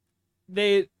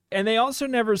 They also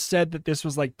never said that this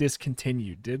was, like,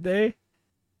 discontinued, did they?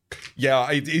 Yeah,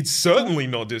 it's certainly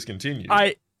not discontinued.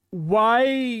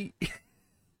 Why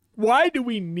do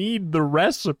we need the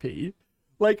recipe?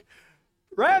 Like,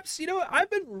 Raps, I've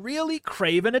been really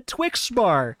craving a Twix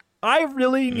bar. I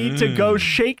really need to go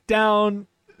shake down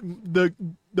the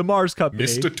Mars Company.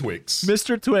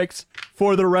 Mr. Twix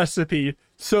for the recipe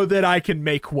so that I can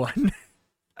make one.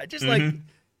 It's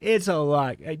a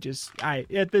lot. This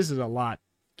is a lot,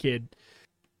 kid.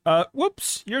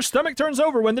 Whoops, your stomach turns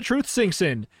over when the truth sinks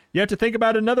in. You have to think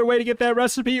about another way to get that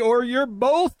recipe or you're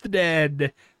both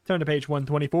dead. Turn to page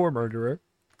 124, murderer.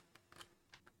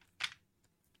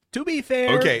 To be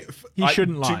fair, he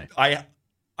shouldn't lie.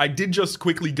 I did just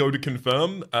quickly go to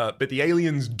confirm, but the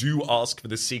aliens do ask for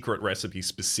the secret recipe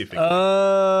specifically.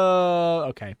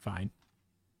 Okay, fine.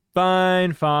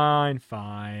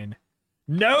 Fine.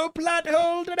 No plot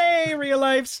hole today, real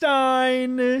life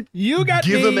Stein. You got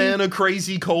Give a man a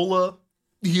crazy cola,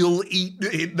 he'll eat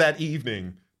it that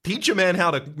evening. Teach a man how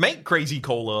to make crazy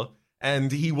cola,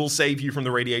 and he will save you from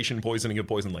the radiation poisoning of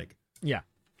Poison Lake. Yeah.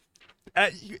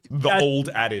 The old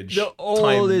adage. The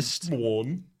oldest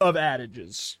of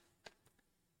adages.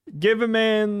 Give a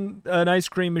man an ice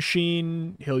cream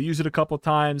machine, he'll use it a couple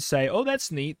times, say, oh, that's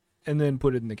neat, and then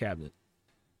put it in the cabinet.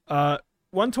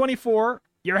 124,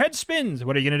 your head spins.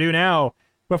 What are you going to do now?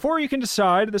 Before you can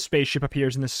decide, the spaceship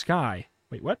appears in the sky.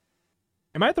 Wait, what?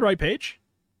 Am I at the right page?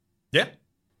 Yeah.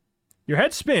 Your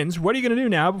head spins. What are you going to do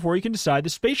now before you can decide? The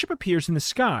spaceship appears in the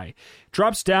sky,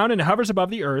 drops down and hovers above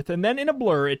the Earth, and then in a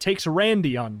blur, it takes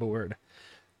Randy on board.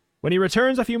 When he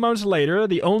returns a few moments later,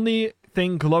 the only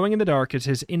thing glowing in the dark is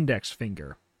his index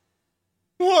finger.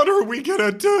 What are we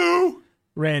going to do?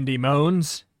 Randy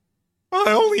moans.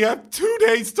 I only have 2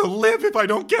 days to live if I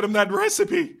don't get him that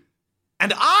recipe.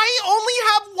 And I only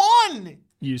have 1!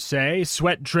 You say,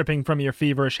 sweat dripping from your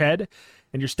feverish head,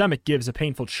 and your stomach gives a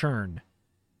painful churn.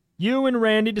 You and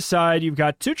Randy decide you've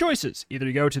got 2 choices. Either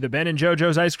you go to the Ben and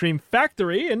JoJo's ice cream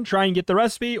factory and try and get the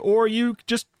recipe, or you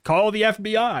just call the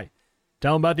FBI.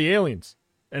 Tell them about the aliens,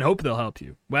 and hope they'll help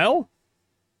you. Well,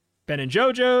 Ben and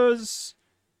JoJo's,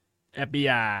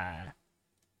 FBI.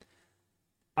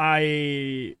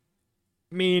 I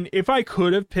mean, if I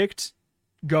could have picked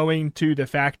going to the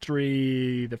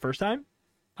factory the first time,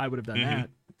 I would have done that.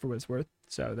 for what it's worth.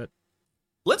 So that...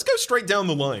 Let's go straight down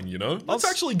the line, you know? Let's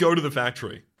actually go to the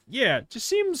factory. Yeah, it just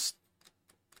seems,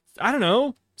 I don't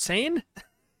know, sane?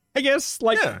 I guess,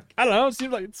 like, yeah. I don't know, it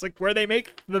seems like it's like where they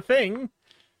make the thing.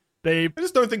 I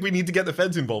just don't think we need to get the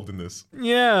feds involved in this.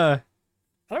 Yeah.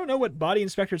 I don't know what body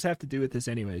inspectors have to do with this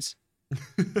anyways.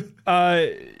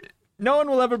 No one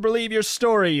will ever believe your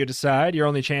story, you decide. Your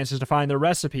only chance is to find the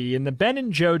recipe in the Ben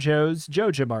and Jojo's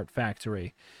Jojamart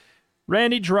factory.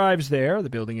 Randy drives there. The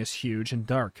building is huge and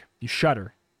dark. You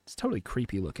shudder. It's totally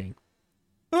creepy looking.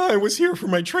 I was here for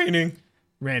my training,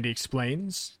 Randy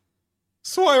explains.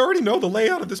 So I already know the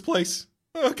layout of this place.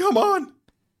 Come on.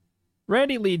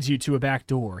 Randy leads you to a back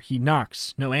door. He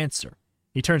knocks. No answer.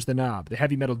 He turns the knob. The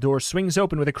heavy metal door swings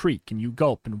open with a creak, and you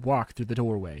gulp and walk through the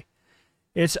doorway.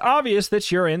 It's obvious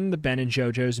that you're in the Ben and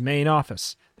Jojo's main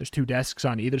office. There's 2 desks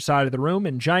on either side of the room,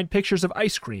 and giant pictures of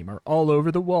ice cream are all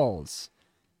over the walls.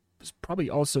 There's probably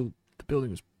also... The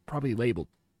building was probably labeled.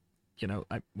 You know,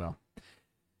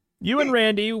 You and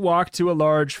Randy walk to a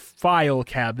large file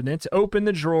cabinet, open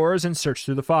the drawers, and search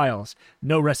through the files.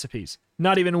 No recipes.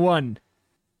 Not even one.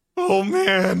 Oh,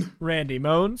 man. Randy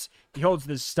moans. He holds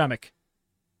his stomach.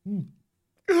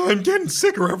 I'm getting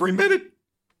sicker every minute.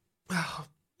 Oh,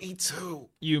 me too.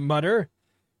 You mutter.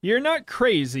 You're not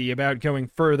crazy about going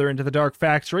further into the dark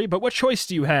factory, but what choice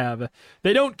do you have?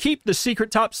 They don't keep the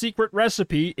top secret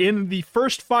recipe in the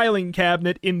first filing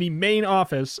cabinet in the main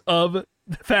office of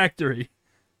the factory.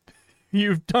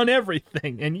 You've done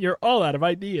everything, and you're all out of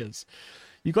ideas.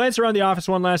 You glance around the office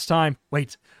one last time.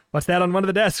 Wait, what's that on one of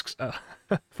the desks?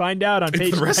 Find out on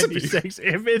page 96.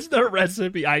 If it's the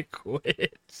recipe, I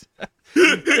quit.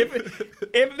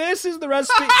 if this is the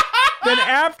recipe, then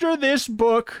after this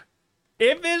book,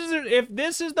 if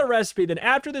this is the recipe, then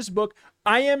after this book,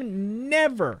 I am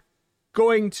never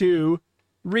going to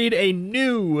read a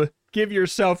new Give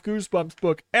Yourself Goosebumps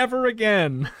book ever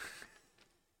again.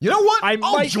 You know what?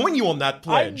 I'll join you on that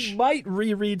pledge. I might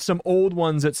reread some old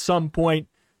ones at some point.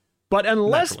 But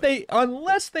unless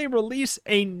they release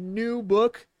a new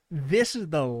book, this is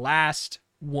the last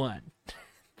one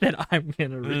that I'm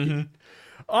going to read. Mm-hmm.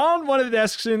 On one of the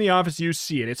desks in the office, you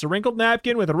see it. It's a wrinkled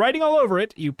napkin with writing all over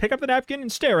it. You pick up the napkin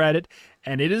and stare at it,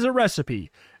 and it is a recipe.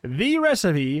 The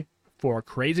recipe for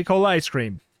Crazy Cola ice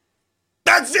cream.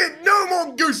 That's it! No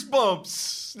more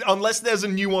Goosebumps! Unless there's a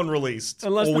new one released.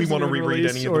 Unless or we want to reread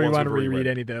any of the ones we've already read.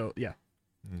 Any of the, yeah.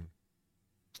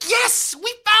 Yes!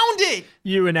 We found it!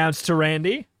 You announced to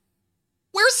Randy.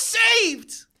 We're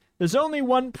saved! There's only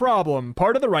one problem.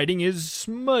 Part of the writing is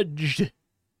smudged.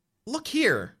 Look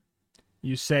here.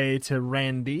 You say to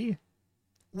Randy.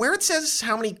 Where it says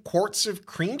how many quarts of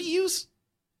cream to use,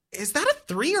 is that a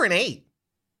 3 or an 8?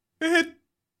 It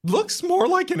looks more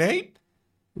like an 8.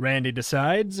 Randy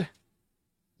decides.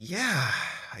 Yeah,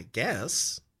 I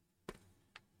guess.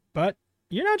 But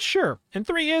you're not sure. And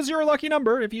 3 is your lucky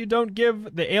number. If you don't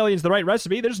give the aliens the right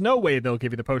recipe, there's no way they'll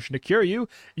give you the potion to cure you.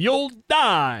 You'll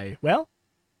die. Well,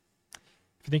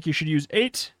 if you think you should use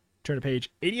 8, turn to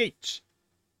page 88.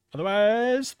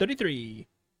 Otherwise, 33.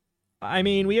 I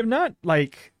mean, we have not,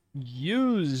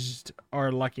 used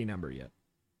our lucky number yet.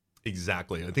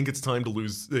 Exactly. I think it's time to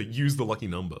use the lucky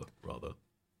number, rather.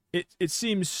 It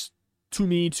seems to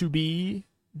me to be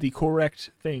the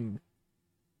correct thing.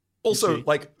 Also,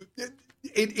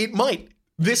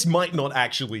 this might not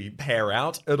actually pair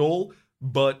out at all,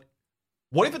 but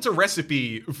what if it's a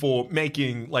recipe for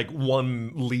making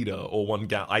 1 liter or 1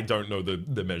 gallon? I don't know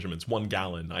the measurements. 1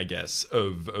 gallon, I guess,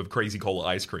 of Crazy Cola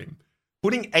ice cream.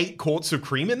 Putting 8 quarts of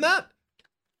cream in that?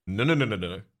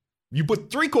 No. You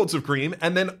put 3 quarts of cream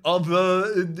and then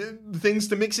other things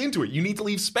to mix into it. You need to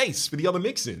leave space for the other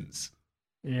mix-ins.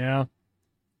 Yeah.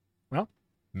 Well.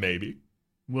 Maybe.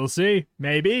 We'll see.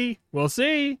 Maybe. We'll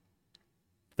see.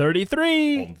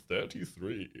 33. On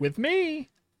 33. With me.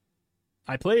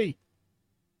 I play.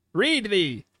 Read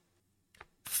thee.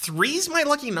 3's my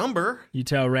lucky number. You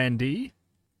tell Randy.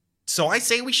 So I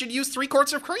say we should use 3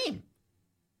 quarts of cream.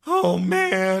 Oh,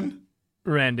 man.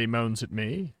 Randy moans at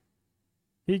me.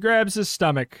 He grabs his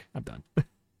stomach. I'm done.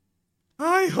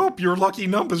 I hope your lucky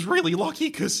number's really lucky,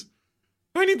 because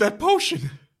I need that potion.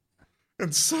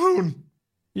 And soon.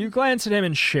 You glance at him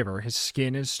and shiver. His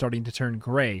skin is starting to turn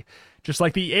gray. Just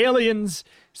like the aliens.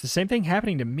 Is the same thing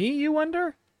happening to me, you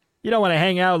wonder? You don't want to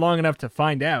hang out long enough to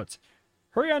find out.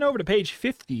 Hurry on over to page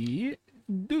 50.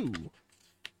 Do.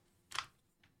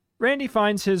 Randy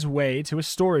finds his way to a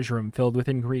storage room filled with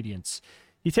ingredients.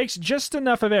 He takes just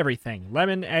enough of everything.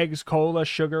 Lemon, eggs, cola,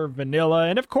 sugar, vanilla,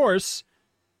 and of course,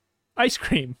 ice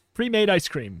cream. Pre-made ice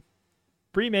cream.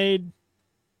 Pre-made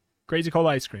Crazy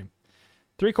Cola ice cream.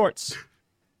 3 quarts.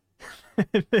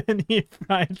 And then he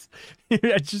finds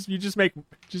you just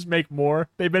make more.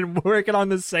 They've been working on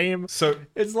the same. So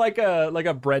it's like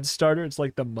a bread starter. It's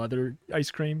like the mother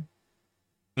ice cream.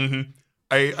 Mm-hmm.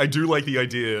 I do like the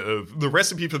idea of the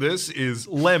recipe for this is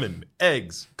lemon,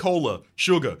 eggs, cola,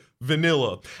 sugar,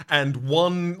 vanilla, and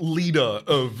 1 liter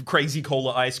of crazy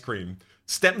cola ice cream.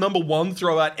 Step number 1,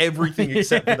 throw out everything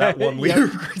except for that 1 liter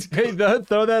of crazy cola. Hey,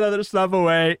 throw that other stuff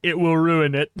away. It will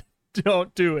ruin it.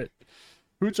 Don't do it.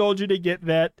 Who told you to get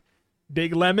that?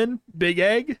 Big lemon? Big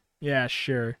egg? Yeah,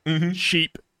 sure. Mm-hmm.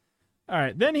 Sheep. All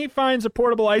right. Then he finds a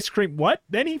portable ice cream. What?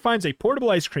 Then he finds a portable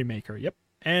ice cream maker. Yep.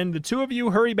 And the two of you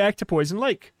hurry back to Poison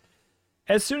Lake.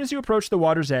 As soon as you approach the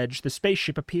water's edge, the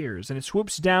spaceship appears, and it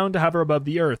swoops down to hover above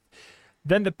the Earth.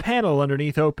 Then the panel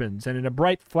underneath opens, and in a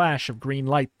bright flash of green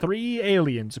light, 3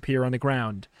 aliens appear on the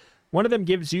ground. One of them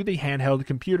gives you the handheld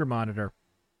computer monitor.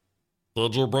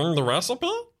 Did you bring the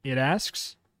recipe? It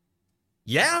asks.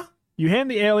 Yeah. You hand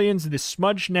the aliens the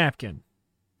smudged napkin.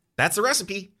 That's the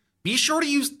recipe. Be sure to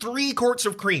use 3 quarts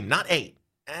of cream, not 8.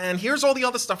 And here's all the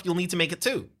other stuff you'll need to make it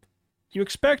too. You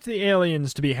expect the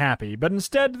aliens to be happy, but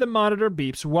instead the monitor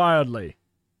beeps wildly.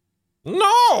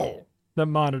 No! The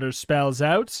monitor spells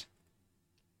out.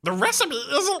 The recipe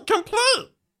isn't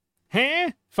complete.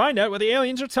 Huh? Find out what the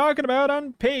aliens are talking about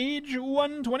on page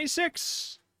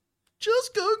 126.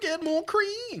 Just go get more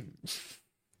cream.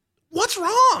 What's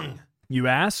wrong? You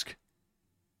ask.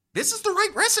 This is the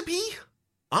right recipe.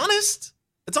 Honest.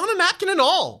 It's on a napkin and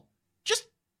all. Just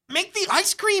make the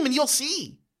ice cream and you'll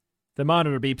see. The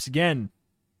monitor beeps again.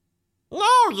 No,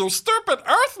 you stupid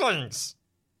earthlings.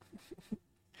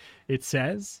 It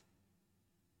says.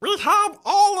 We have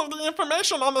all of the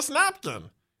information on this napkin,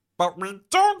 but we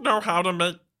don't know how to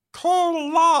make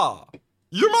cola.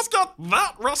 You must get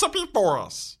that recipe for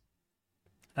us.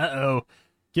 Uh-oh.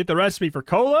 Get the recipe for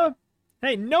cola?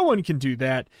 Hey, no one can do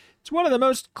that. It's one of the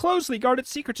most closely guarded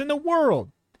secrets in the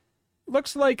world.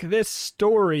 Looks like this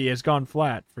story has gone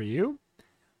flat for you.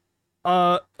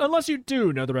 Unless you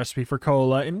do know the recipe for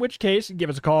cola, in which case, give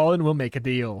us a call and we'll make a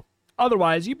deal.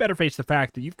 Otherwise, you better face the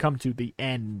fact that you've come to the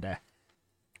end.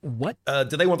 What?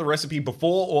 Do they want the recipe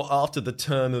before or after the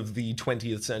turn of the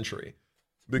 20th century?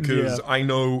 Because I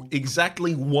know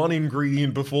exactly 1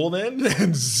 ingredient before then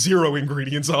and 0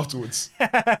 ingredients afterwards.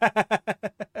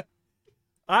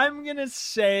 I'm gonna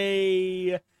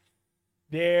say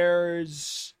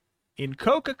there's, in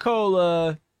Coca-Cola,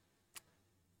 I'm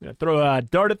gonna throw a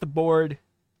dart at the board,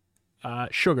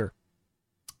 sugar.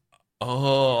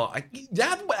 Oh,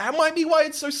 that might be why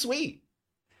it's so sweet.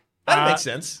 That makes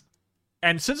sense.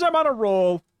 And since I'm on a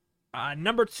roll,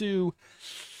 number 2,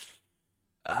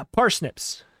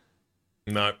 parsnips.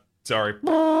 No, sorry.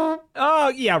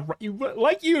 Oh, yeah,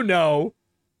 you know.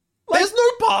 There's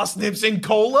no parsnips in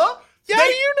cola. Yeah,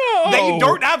 you know. They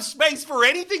don't have space for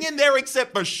anything in there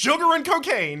except for sugar and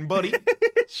cocaine, buddy.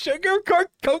 Sugar,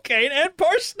 cocaine, and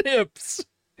parsnips.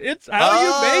 It's how you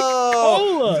make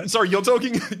cola. Sorry, you're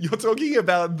talking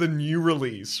about the new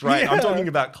release, right? Yeah. I'm talking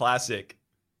about classic.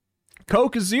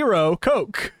 Coke Zero,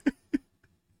 Coke.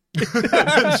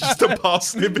 It's just a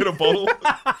parsnip in a bottle.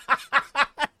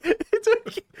 It's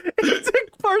a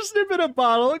parsnip in a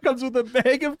bottle. It comes with a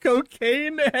bag of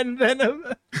cocaine, and then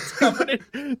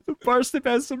the parsnip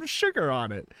has some sugar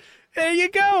on it. There you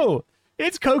go.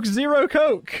 It's Coke Zero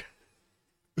Coke.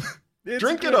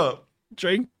 Drink it up.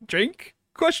 Drink?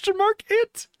 Question mark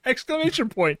it? Exclamation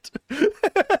point.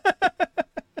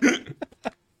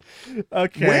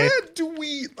 Okay. Where do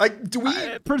we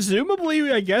presumably,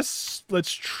 I guess,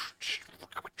 let's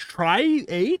try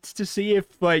 8 to see if,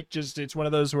 it's one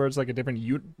of those where it's like a different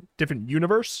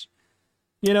universe.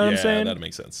 You know what I'm saying? Yeah, that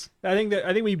makes sense. I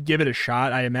think we give it a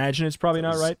shot. I imagine it's probably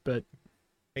not right, but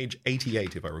page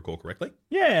 88, if I recall correctly.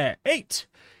 Yeah, 8.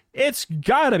 It's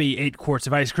gotta be 8 quarts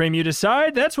of ice cream, you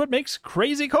decide. That's what makes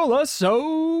Crazy Cola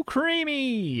so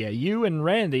creamy. You and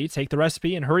Randy take the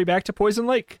recipe and hurry back to Poison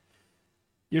Lake.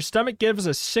 Your stomach gives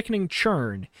a sickening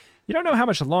churn. You don't know how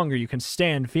much longer you can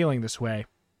stand feeling this way.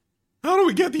 How do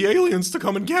we get the aliens to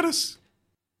come and get us?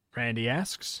 Randy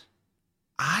asks.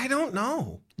 I don't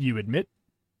know. You admit.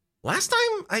 Last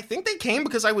time, I think they came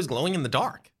because I was glowing in the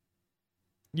dark.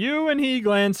 You and he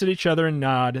glance at each other and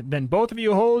nod. Then both of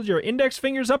you hold your index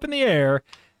fingers up in the air.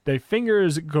 The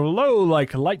fingers glow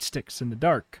like light sticks in the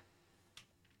dark.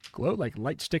 Glow like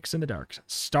light sticks in the dark.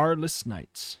 Starless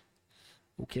nights.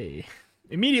 Okay.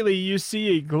 Immediately, you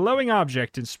see a glowing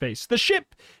object in space. The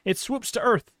ship! It swoops to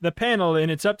Earth. The panel in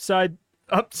its upside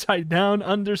down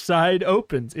underside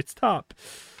opens. Its top.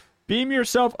 Beam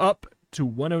yourself up to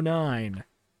 109.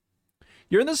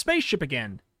 You're in the spaceship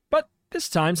again. But this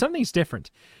time, something's different.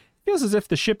 It feels as if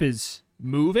the ship is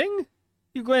moving.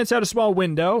 You glance out a small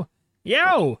window.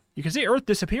 Yo! You can see Earth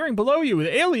disappearing below you.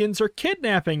 The aliens are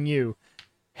kidnapping you.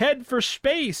 Head for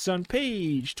space on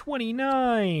page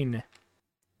 29.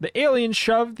 The aliens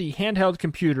shove the handheld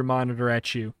computer monitor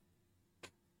at you.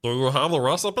 Do you have the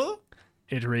recipe?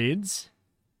 It reads.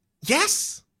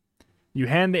 Yes! You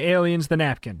hand the aliens the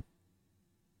napkin.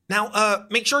 Now,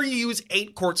 make sure you use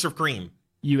 8 quarts of cream.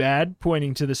 You add,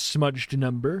 pointing to the smudged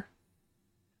number.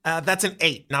 That's an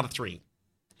 8, not a 3.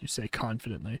 You say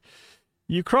confidently.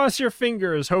 You cross your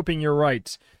fingers, hoping you're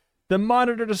right. The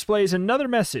monitor displays another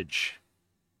message.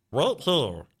 Right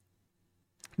here.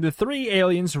 The 3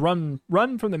 aliens run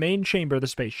from the main chamber of the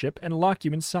spaceship and lock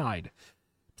you inside.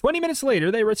 20 minutes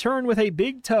later, they return with a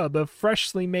big tub of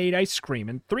freshly made ice cream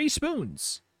and 3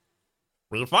 spoons.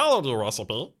 We followed your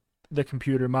recipe. The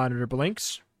computer monitor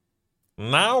blinks.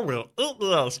 Now we'll eat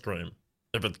the ice cream.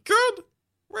 If it's good,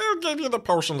 we'll give you the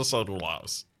potion to save your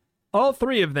lives. All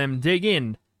 3 of them dig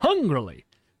in, hungrily.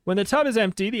 When the tub is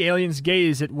empty, the aliens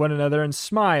gaze at one another and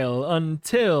smile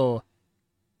until...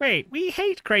 Wait, we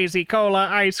hate Crazy Cola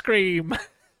ice cream.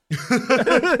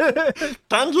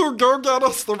 Can you go get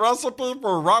us the recipe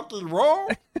for Rocky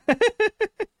Road?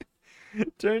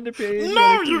 Turn to page.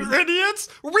 No, 19. You idiots!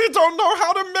 We don't know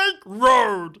how to make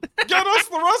road! Get us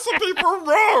the recipe for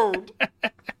road!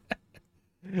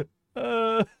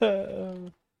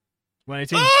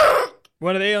 118.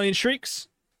 One of the aliens shrieks.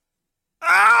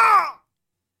 Ah!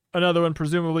 Another one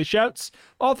presumably shouts.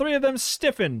 All 3 of them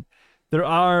stiffen. Their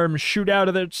arms shoot out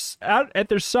at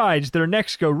their sides. Their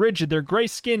necks go rigid. Their gray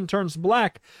skin turns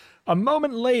black. A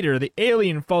moment later, the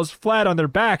alien falls flat on their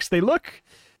backs. They look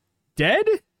dead?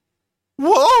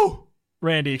 Whoa!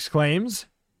 Randy exclaims.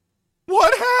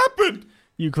 What happened?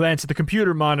 You glance at the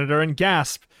computer monitor and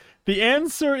gasp. The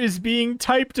answer is being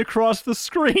typed across the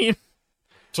screen.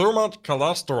 Too much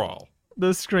cholesterol.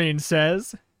 The screen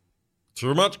says.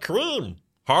 Too much cream.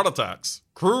 Heart attacks.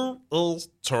 Crew is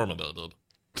terminated.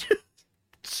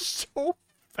 So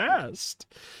fast.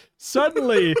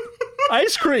 Suddenly,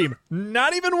 ice cream.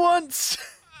 Not even once.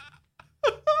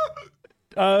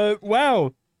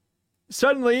 Wow.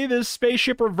 Suddenly, this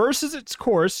spaceship reverses its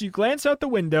course. You glance out the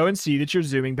window and see that you're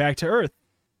zooming back to Earth.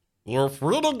 You're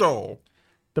free to go.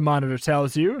 The monitor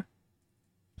tells you.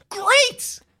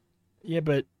 Great! Yeah,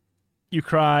 but you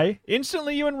cry.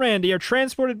 Instantly, you and Randy are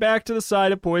transported back to the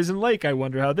side of Poison Lake. I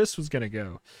wonder how this was going to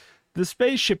go. The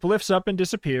spaceship lifts up and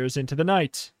disappears into the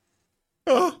night.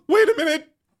 Wait a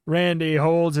minute. Randy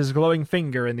holds his glowing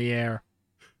finger in the air.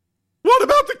 What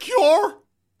about the cure?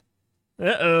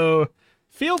 Uh-oh.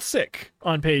 Feel sick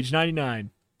on page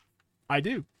 99. I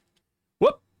do.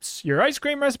 Whoops. Your ice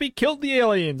cream recipe killed the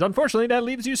aliens. Unfortunately, that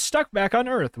leaves you stuck back on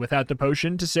Earth without the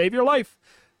potion to save your life.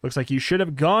 Looks like you should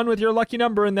have gone with your lucky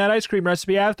number in that ice cream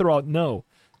recipe after all. No,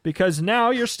 because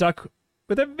now you're stuck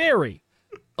with a very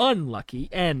unlucky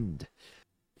end.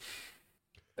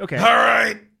 Okay. All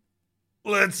right.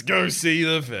 Let's go see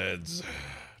the feds.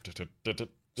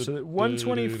 So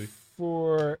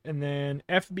 124, and then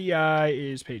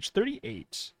FBI is page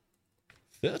 38.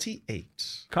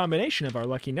 38. Combination of our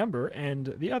lucky number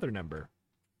and the other number.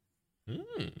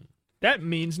 That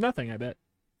means nothing, I bet.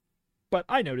 But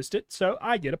I noticed it, so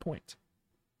I get a point.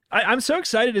 I'm so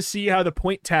excited to see how the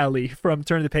point tally from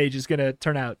Turn the Page is going to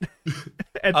turn out.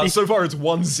 So far, it's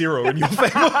 1-0 in your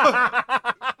favor.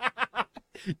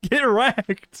 Get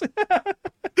wrecked.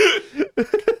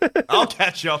 I'll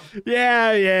catch up.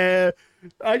 Yeah.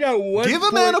 I got 1 Give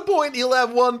a man a point, he'll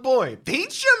have 1 point.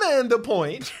 Teach a man the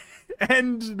point.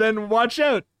 And then watch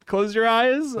out. Close your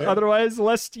eyes, otherwise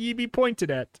lest ye be pointed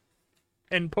at.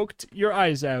 And poked your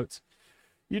eyes out.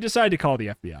 You decide to call the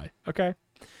FBI, okay?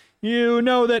 You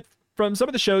know that from some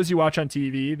of the shows you watch on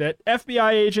TV that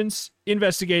FBI agents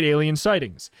investigate alien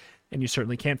sightings. And you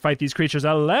certainly can't fight these creatures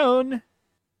alone.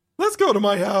 Let's go to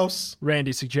my house,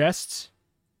 Randy suggests.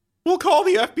 We'll call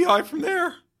the FBI from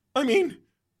there. I mean,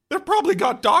 they've probably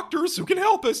got doctors who can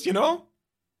help us, you know?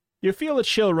 You feel a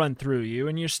chill run through you,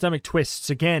 and your stomach twists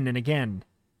again and again.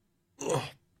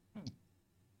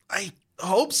 I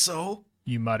hope so,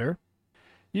 you mutter.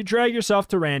 You drag yourself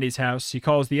to Randy's house. He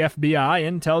calls the FBI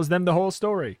and tells them the whole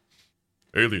story.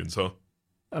 Aliens, huh?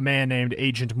 A man named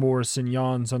Agent Morrison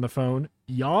yawns on the phone.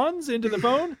 Yawns into the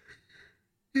phone?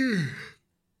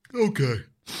 Okay.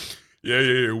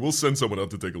 Yeah. We'll send someone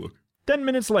out to take a look. 10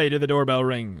 minutes later, the doorbell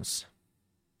rings.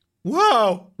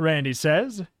 Wow, Randy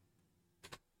says.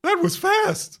 That was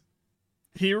fast.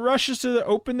 He rushes to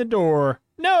open the door.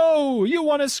 No! You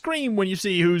want to scream when you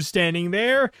see who's standing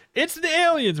there. It's the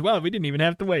aliens. Well, we didn't even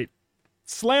have to wait.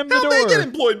 Slam the door. How'd they get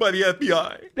employed by the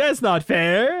FBI? That's not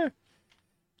fair.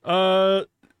 Don't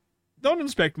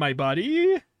inspect my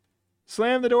body.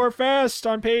 Slam the door fast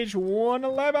on page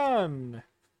 111.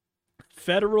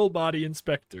 Federal Body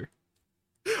Inspector.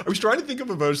 I was trying to think of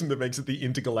a version that makes it the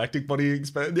intergalactic body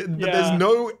inspector, but there's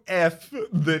no F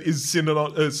that is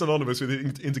synonymous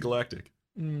with intergalactic.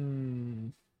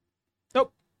 Nope,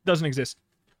 doesn't exist.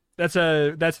 That's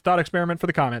a thought experiment for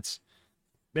the comments.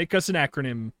 Make us an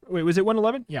acronym. Wait, was it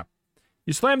 111? Yeah.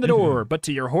 You slam the door, but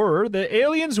to your horror, the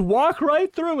aliens walk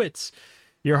right through it.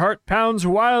 Your heart pounds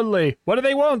wildly. What do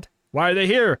they want? Why are they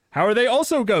here? How are they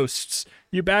also ghosts?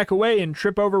 You back away and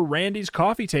trip over Randy's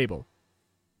coffee table.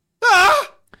 Ah!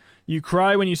 You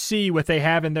cry when you see what they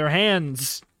have in their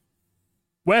hands.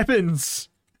 Weapons.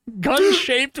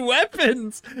 Gun-shaped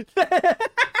weapons.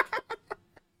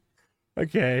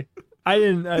 Okay. I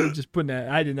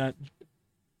did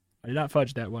not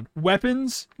fudge that one.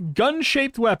 Weapons.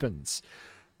 Gun-shaped weapons.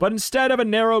 But instead of a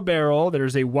narrow barrel,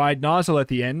 there's a wide nozzle at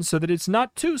the end so that it's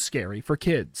not too scary for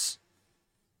kids.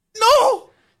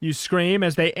 No! You scream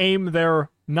as they aim their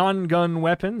non-gun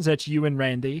weapons at you and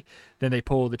Randy. Then they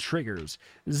pull the triggers.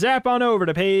 Zap on over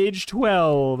to page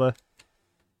 12.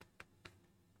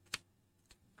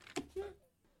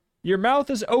 Your mouth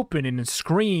is open in a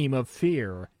scream of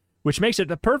fear, which makes it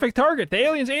the perfect target. The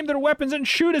aliens aim their weapons and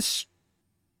shoot us.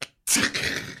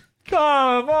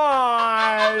 Come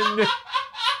on!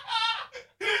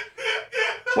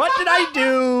 What did I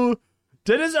do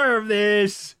to deserve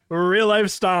this? Real life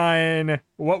Stein.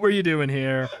 What were you doing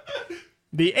here?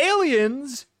 The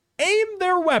aliens aim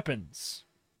their weapons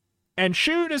and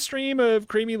shoot a stream of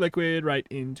creamy liquid right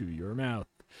into your mouth.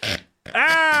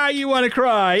 Ah, you want to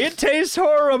cry. It tastes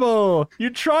horrible. You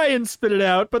try and spit it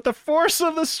out, but the force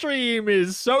of the stream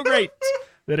is so great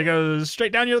that it goes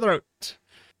straight down your throat.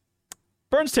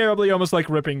 Burns terribly, almost like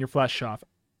ripping your flesh off.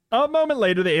 A moment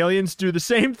later, the aliens do the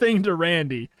same thing to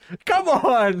Randy. Come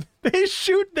on! They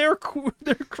shoot their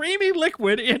creamy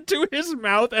liquid into his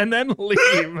mouth and then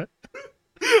leave.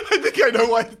 I think I know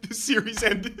why this series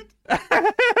ended.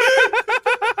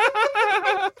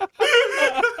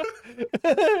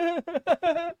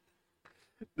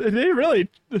 They really,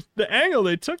 the angle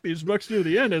they took these books near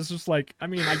the end is just like, I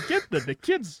mean, I get that the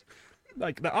kids,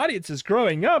 like, the audience is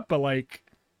growing up, but like,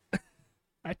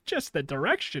 the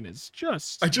direction is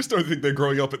just... I just don't think they're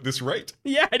growing up at this rate.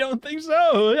 Yeah, I don't think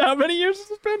so. How many years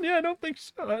has it been? Yeah, I don't think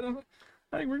so.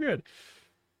 I think we're good.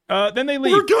 Then they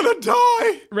leave. We're gonna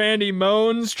die! Randy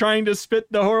moans, trying to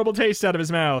spit the horrible taste out of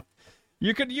his mouth.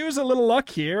 You could use a little luck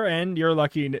here, and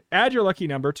add your lucky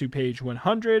number to page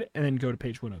 100, and then go to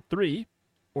page 103.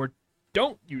 Or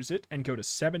don't use it, and go to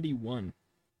 71.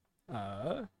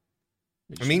 I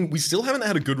mean, we still haven't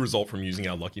had a good result from using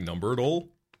our lucky number at all.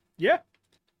 Yeah.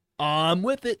 I'm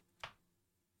with it.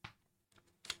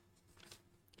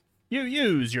 You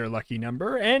use your lucky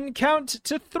number and count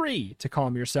to 3 to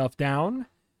calm yourself down.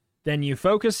 Then you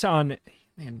focus on...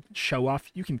 Man, show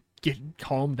off. You can get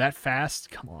calm that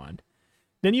fast? Come on.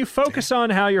 Then you focus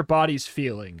on how your body's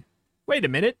feeling. Wait a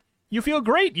minute. You feel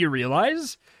great, you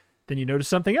realize. Then you notice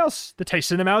something else. The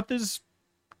taste in the mouth is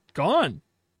gone.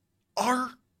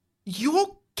 Are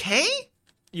you okay?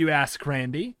 You ask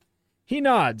Randy. He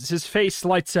nods. His face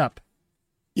lights up.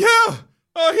 Yeah,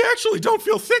 I actually don't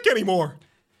feel sick anymore.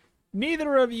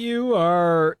 Neither of you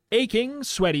are aching,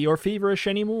 sweaty, or feverish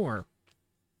anymore.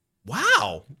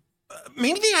 Wow.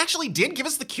 Maybe they actually did give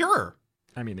us the cure.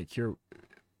 I mean, the cure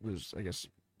was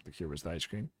the ice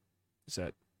cream. Is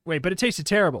that... Wait, but it tasted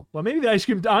terrible. Well, maybe the ice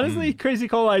cream... Honestly, Crazy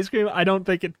Cola ice cream, I don't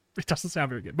think it doesn't sound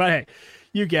very good. But hey,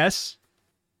 you guess.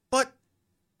 But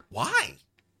why?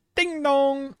 Ding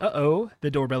dong. Uh-oh,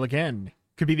 the doorbell again.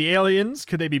 Could be the aliens.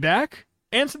 Could they be back?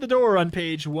 Answer the door on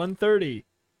page 130.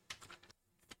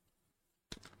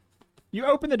 You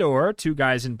open the door. 2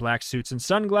 guys in black suits and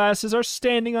sunglasses are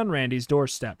standing on Randy's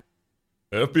doorstep.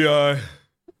 FBI.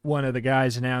 One of the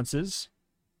guys announces.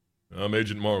 I'm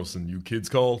Agent Morrison. You kids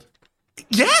called?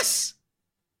 Yes!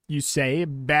 You say,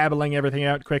 babbling everything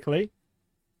out quickly.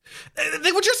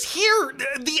 They were just here,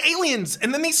 the aliens,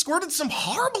 and then they squirted some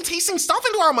horrible tasting stuff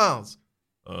into our mouths.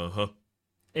 Uh-huh.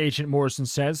 Agent Morrison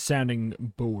says,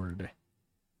 sounding bored.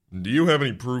 Do you have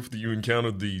any proof that you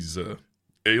encountered these,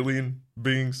 alien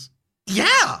beings?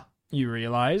 Yeah! You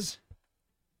realize.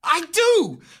 I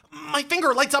do! My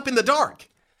finger lights up in the dark.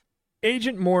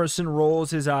 Agent Morrison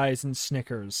rolls his eyes and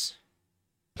snickers.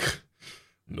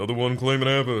 Another one claiming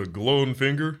to have a glowing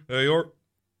finger, eh, Art?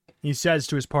 He says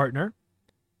to his partner.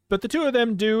 But the 2 of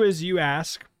them do as you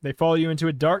ask. They follow you into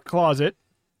a dark closet.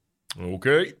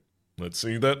 Okay, let's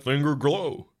see that finger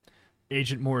glow.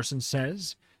 Agent Morrison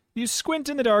says. You squint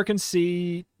in the dark and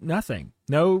see nothing.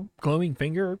 No glowing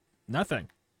finger, nothing.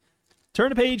 Turn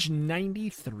to page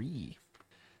 93.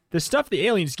 The stuff the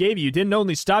aliens gave you didn't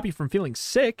only stop you from feeling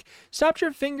sick, stopped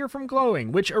your finger from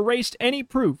glowing, which erased any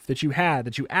proof that you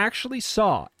actually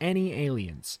saw any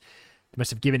aliens. They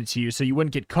must have given it to you so you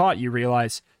wouldn't get caught, you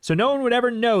realize, so no one would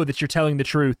ever know that you're telling the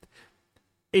truth.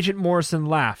 Agent Morrison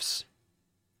laughs.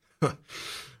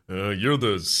 You're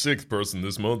the 6th person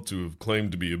this month to have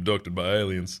claimed to be abducted by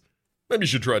aliens. Maybe you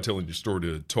should try telling your story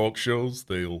to talk shows.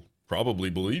 They'll probably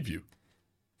believe you.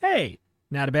 Hey,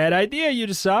 not a bad idea, you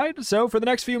decide. So for the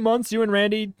next few months, you and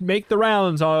Randy make the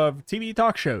rounds of TV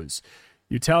talk shows.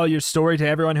 You tell your story to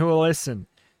everyone who will listen.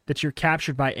 That you're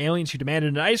captured by aliens who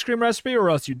demanded an ice cream recipe or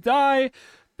else you die,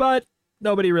 but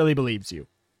nobody really believes you.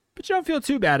 But you don't feel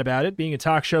too bad about it. Being a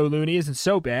talk show loony isn't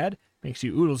so bad. Makes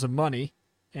you oodles of money.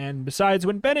 And besides,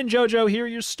 when Ben and JoJo hear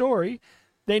your story,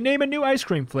 they name a new ice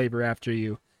cream flavor after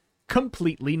you.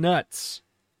 Completely nuts.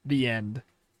 The end.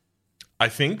 I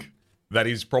think that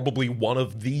is probably one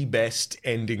of the best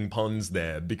ending puns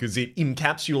there, because it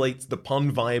encapsulates the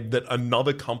pun vibe that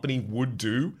another company would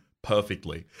do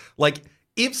perfectly. Like,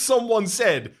 if someone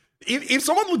said, if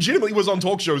someone legitimately was on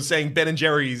talk shows saying Ben and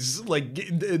Jerry's, like,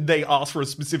 they asked for a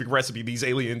specific recipe, these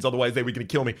aliens, otherwise they were going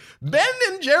to kill me, Ben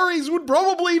and Jerry's would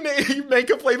probably make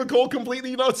a flavor called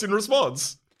Completely Nuts in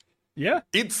response. Yeah.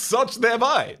 It's such their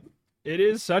vibe. It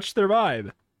is such their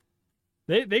vibe.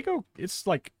 They go, it's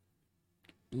like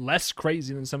less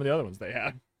crazy than some of the other ones they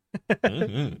had.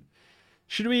 Mm-hmm.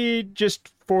 Should we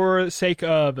just, for the sake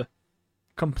of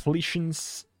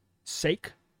completion's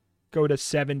sake, go to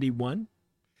 71?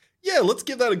 Yeah, let's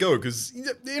give that a go, because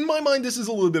in my mind, this is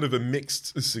a little bit of a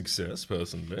mixed success,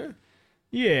 personally.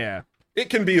 Yeah. It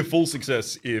can be a full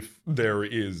success if there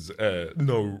is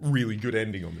no really good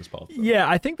ending on this path. Though. Yeah,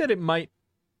 I think that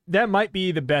that might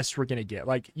be the best we're going to get.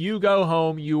 Like, you go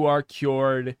home, you are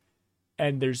cured,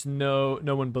 and there's no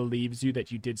one believes you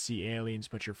that you did see aliens,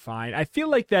 but you're fine. I feel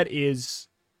like that is,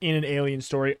 in an alien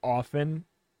story, often,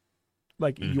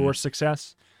 like, your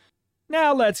success.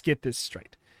 Now, let's get this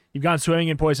straight. You've gone swimming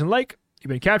in Poison Lake. You've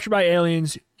been captured by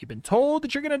aliens. You've been told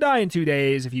that you're going to die in 2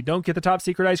 days if you don't get the top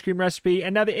secret ice cream recipe.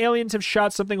 And now the aliens have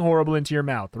shot something horrible into your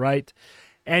mouth, right?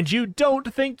 And you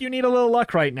don't think you need a little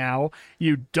luck right now.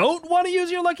 You don't want to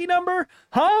use your lucky number?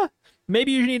 Huh?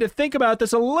 Maybe you need to think about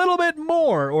this a little bit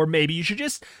more. Or maybe you should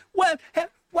just... maybe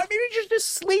you should just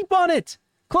sleep on it.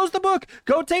 Close the book.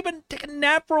 Go take a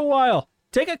nap for a while.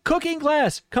 Take a cooking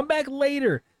class. Come back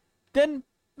later. Then...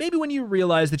 maybe when you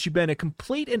realize that you've been a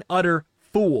complete and utter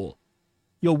fool,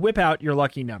 you'll whip out your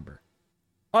lucky number.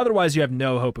 Otherwise, you have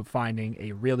no hope of finding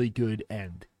a really good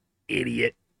end.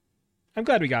 Idiot. I'm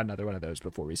glad we got another one of those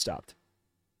before we stopped.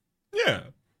 Yeah.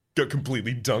 Got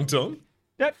completely dunked on.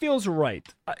 That feels right.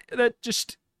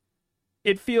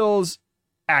 It feels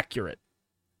accurate.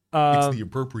 It's the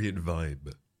appropriate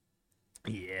vibe.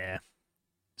 Yeah.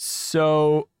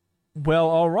 So, well,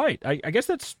 all right. I guess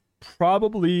that's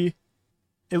probably...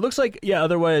 it looks like, yeah,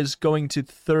 otherwise going to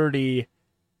 30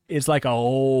 is like a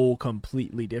whole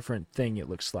completely different thing, it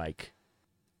looks like.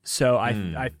 So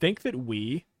I think that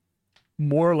we,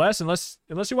 more or less, unless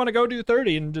you want to go do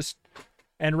 30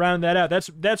 and round that out,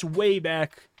 that's way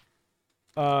back,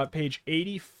 page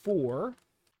 84.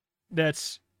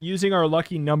 That's using our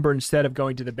lucky number instead of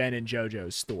going to the Ben and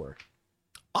JoJo store.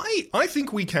 I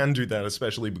think we can do that,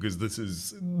 especially because this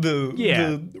is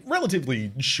the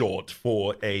relatively short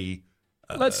for a...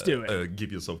 let's do it.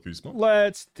 Give Yourself Goosebumps.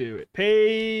 Let's do it.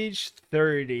 Page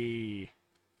 30.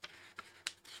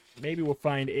 Maybe we'll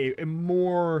find a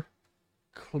more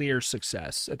clear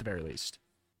success, at the very least.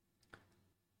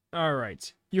 All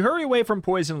right. You hurry away from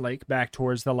Poison Lake back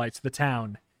towards the lights of the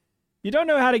town. You don't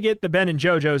know how to get the Ben and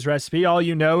JoJo's recipe. All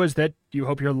you know is that you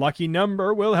hope your lucky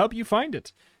number will help you find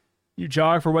it. You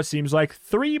jog for what seems like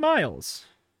 3 miles.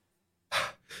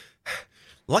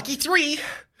 Lucky 3!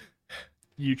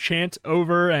 You chant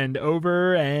over and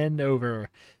over and over.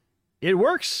 It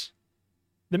works.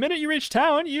 The minute you reach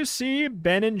town, you see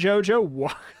Ben and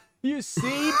JoJo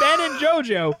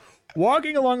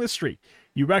walking along the street.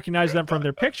 You recognize them from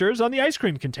their pictures on the ice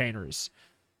cream containers.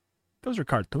 Those are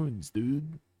cartoons,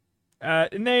 dude.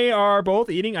 And they are both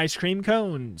eating ice cream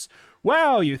cones.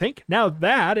 Wow, you think. Now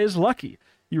that is lucky.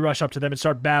 You rush up to them and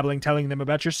start babbling, telling them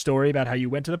about your story, about how you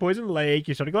went to the Poison Lake,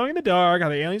 you started glowing in the dark, how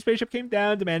the alien spaceship came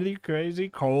down, demanded your crazy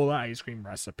cola ice cream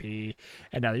recipe,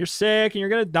 and now that you're sick and you're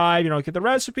going to die if you don't get the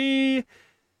recipe.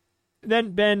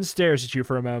 Then Ben stares at you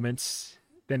for a moment.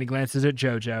 Then he glances at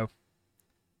JoJo.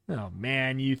 Oh,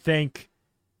 man, you think...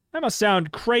 that must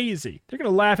sound crazy. They're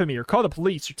going to laugh at me or call the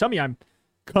police or tell me I'm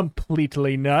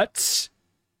completely nuts.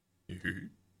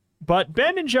 But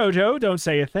Ben and JoJo don't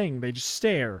say a thing. They just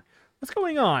stare. What's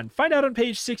going on? Find out on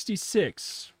page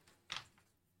 66.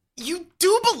 You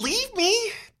do believe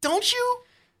me, don't you?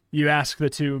 You ask the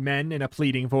two men in a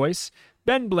pleading voice.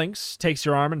 Ben blinks, takes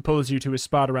your arm, and pulls you to his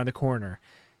spot around the corner.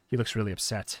 He looks really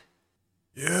upset.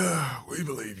 Yeah, we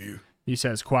believe you, he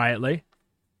says quietly.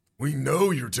 We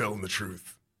know you're telling the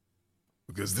truth,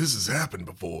 because this has happened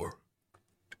before.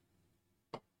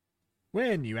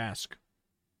 When, you ask?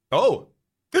 Oh.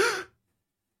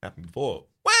 Happened before.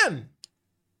 When?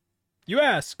 You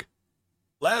ask.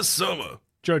 Last summer.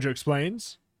 Jojo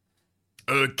explains.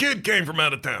 A kid came from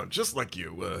out of town, just like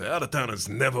you. Out-of-towners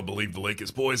never believe the lake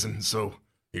is poison, so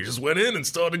he just went in and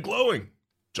started glowing.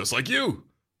 Just like you.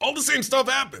 All the same stuff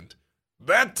happened.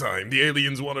 That time, the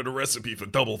aliens wanted a recipe for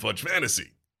double fudge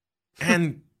fantasy.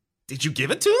 And did you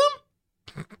give it to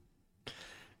them?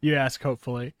 You ask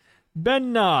hopefully.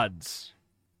 Ben nods.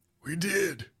 We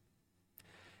did.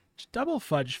 Double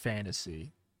fudge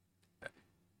fantasy.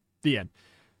 The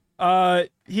end.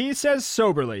 He says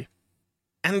soberly.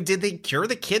 And did they cure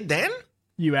the kid then?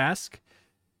 You ask.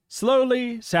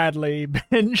 Slowly, sadly,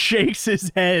 Ben shakes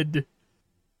his head.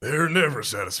 They're never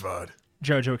satisfied,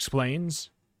 Jojo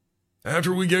explains.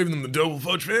 After we gave them the double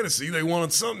fudge fantasy, they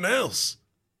wanted something else.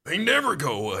 They never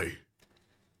go away.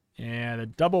 Yeah, the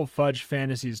double fudge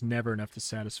fantasy is never enough to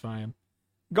satisfy him.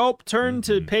 Gulp, turn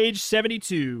to page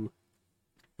 72.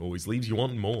 Always leaves you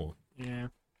wanting more. Yeah.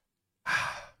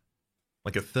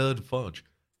 Like a third fudge.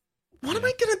 What am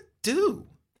I gonna do?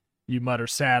 You mutter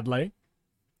sadly.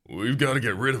 We've got to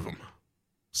get rid of them.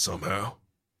 Somehow.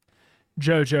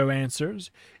 Jojo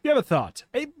answers. You have a thought.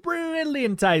 A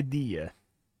brilliant idea.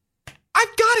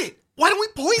 I've got it! Why don't we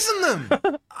poison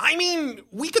them? I mean,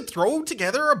 we could throw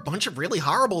together a bunch of really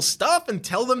horrible stuff and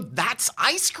tell them that's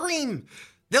ice cream.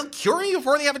 They'll cure you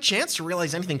before they have a chance to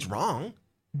realize anything's wrong.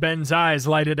 Ben's eyes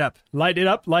lighted up. Light it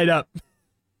up, light up.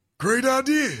 Great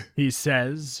idea, he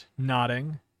says,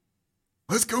 nodding.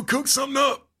 Let's go cook something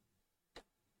up.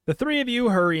 The three of you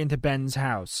hurry into Ben's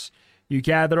house. You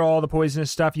gather all the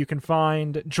poisonous stuff you can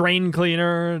find. Drain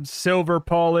cleaner, silver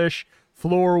polish,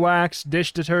 floor wax,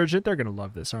 dish detergent. They're going to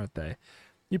love this, aren't they?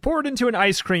 You pour it into an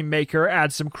ice cream maker,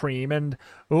 add some cream, and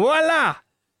voila!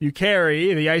 You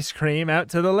carry the ice cream out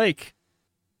to the lake.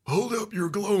 Hold up your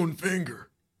glowing finger,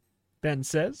 Ben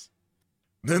says.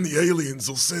 Then the aliens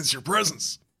will sense your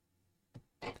presence.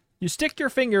 You stick your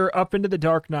finger up into the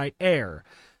dark night air.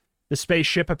 The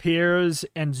spaceship appears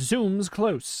and zooms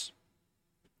close.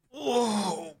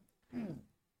 Whoa!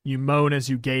 You moan as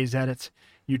you gaze at it.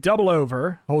 You double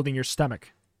over, holding your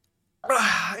stomach.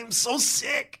 I'm so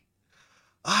sick.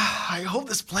 I hope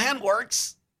this plan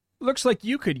works. Looks like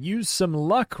you could use some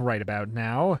luck right about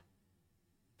now.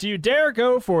 Do you dare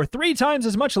go for 3 times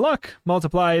as much luck?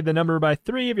 Multiply the number by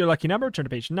 3 of your lucky number, turn to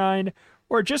page 9,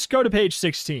 or just go to page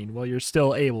 16 while you're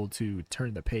still able to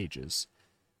turn the pages.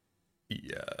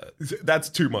 Yeah, that's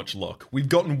too much luck. We've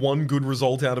gotten one good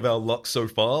result out of our luck so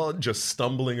far, just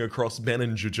stumbling across Ben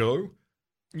and Jojo.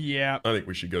 Yeah. I think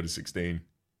we should go to 16.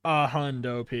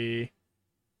 Hundo P.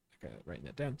 Okay, writing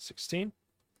that down. 16.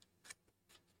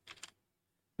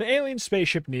 The alien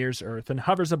spaceship nears Earth and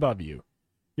hovers above you.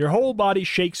 Your whole body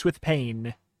shakes with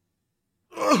pain.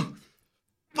 Ugh,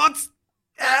 what's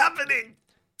happening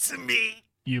to me?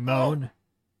 You moan.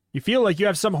 You feel like you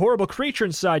have some horrible creature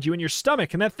inside you in your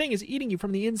stomach, and that thing is eating you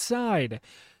from the inside.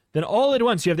 Then all at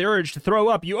once you have the urge to throw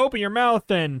up. You open your mouth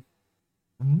and...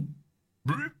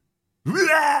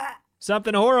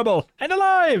 something horrible and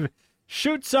alive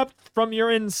shoots up from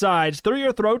your insides, through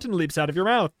your throat, and leaps out of your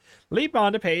mouth. Leap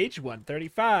on to page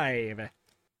 135.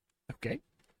 Okay.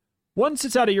 Once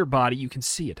it's out of your body, you can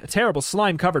see it. A terrible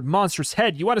slime-covered monstrous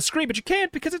head. You want to scream, but you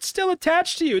can't because it's still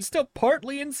attached to you. It's still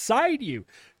partly inside you.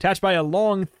 Attached by a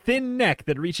long, thin neck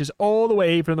that reaches all the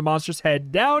way from the monster's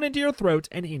head down into your throat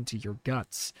and into your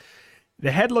guts.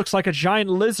 The head looks like a giant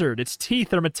lizard. Its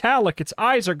teeth are metallic. Its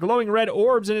eyes are glowing red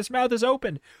orbs, and its mouth is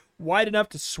open, wide enough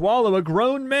to swallow a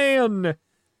grown man.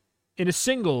 In a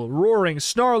single, roaring,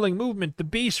 snarling movement, the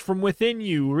beast from within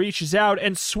you reaches out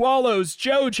and swallows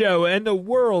Jojo, and the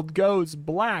world goes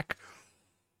black.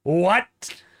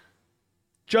 What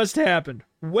just happened?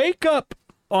 Wake up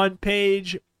on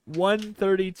page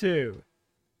 132.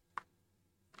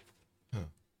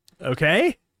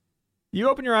 Okay? You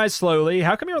open your eyes slowly.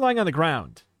 How come you're lying on the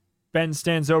ground? Ben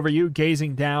stands over you,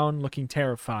 gazing down, looking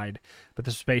terrified. But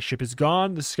the spaceship is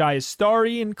gone. The sky is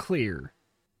starry and clear.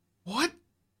 What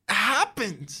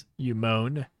happened? You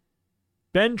moan.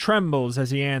 Ben trembles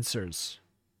as he answers.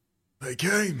 They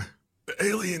came. The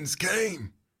aliens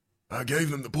came. I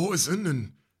gave them the poison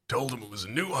and told them it was a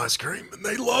new ice cream, and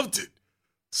they loved it.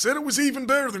 Said it was even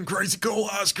better than Crazy Coal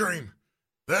ice cream.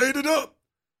 They ate it up.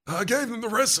 I gave them the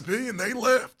recipe, and they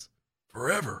left.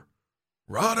 Forever.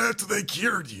 right after they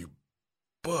cured you.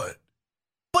 But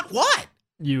what?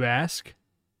 You ask.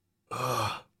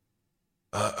 I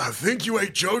think you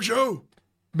ate JoJo?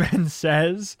 Ben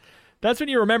says. That's when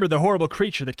you remember the horrible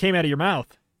creature that came out of your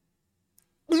mouth.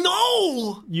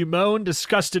 No! You moan,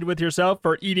 disgusted with yourself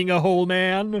for eating a whole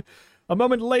man. A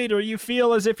moment later, you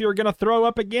feel as if you're going to throw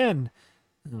up again.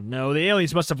 Oh no, the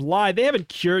aliens must have lied. They haven't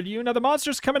cured you. Now the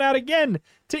monster's coming out again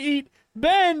to eat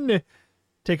Ben.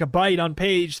 Take a bite on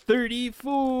page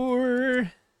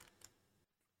 34.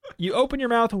 You open your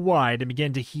mouth wide and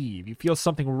begin to heave. You feel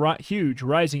something huge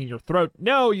rising in your throat.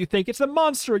 No, you think it's the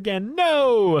monster again.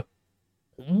 No!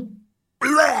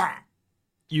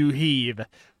 You heave.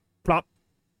 Plop.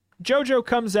 JoJo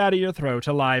comes out of your throat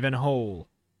alive and whole.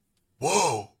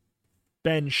 Whoa!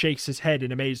 Ben shakes his head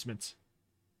in amazement.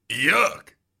 Yuck!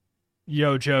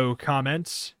 JoJo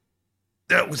comments.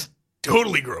 That was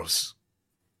totally gross.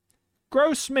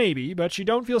 Gross, maybe, but you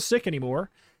don't feel sick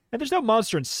anymore, and there's no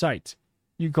monster in sight.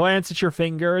 You glance at your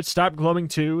finger, it stopped glowing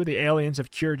too. The aliens have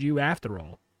cured you after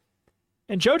all.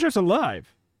 And JoJo's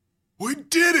alive. We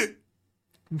did it!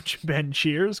 Ben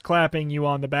cheers, clapping you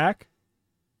on the back.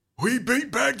 We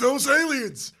beat back those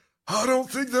aliens! I don't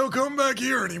think they'll come back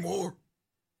here anymore.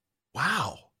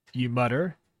 Wow. You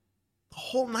mutter. The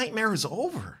whole nightmare is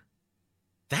over.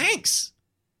 Thanks.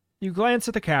 You glance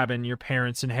at the cabin your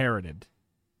parents inherited.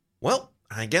 Well,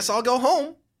 I guess I'll go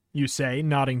home. You say,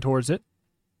 nodding towards it.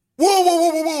 Whoa, whoa, whoa,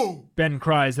 whoa, whoa! Ben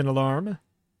cries in alarm.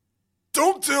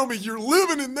 Don't tell me you're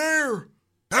living in there!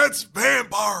 That's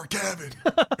vampire cabin!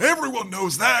 Everyone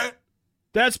knows that!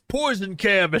 That's poison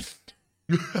cabin!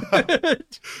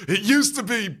 It used to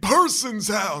be person's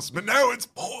house, but now it's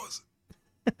poison.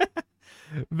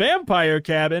 Vampire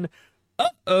cabin?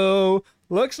 Uh-oh!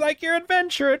 Looks like your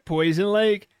adventure at Poison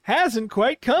Lake hasn't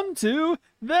quite come to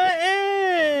the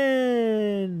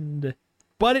end!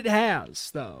 But it has,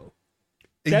 though.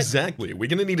 Exactly. We're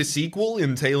going to need a sequel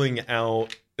entailing our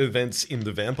events in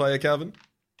the vampire cabin.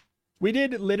 We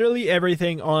did literally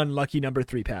everything on lucky number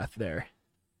 3 path there.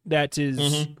 That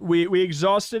is, we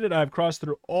exhausted it. I've crossed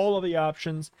through all of the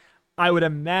options. I would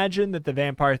imagine that the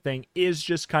vampire thing is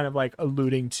just kind of like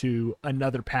alluding to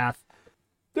another path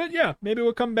that, yeah, maybe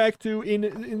we'll come back to in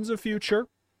the future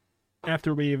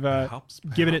after we've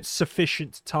given it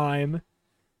sufficient time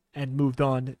and moved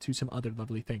on to some other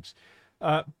lovely things.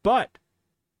 But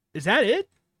is that it?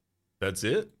 That's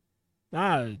it.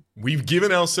 We've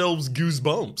given ourselves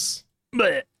goosebumps.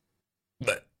 But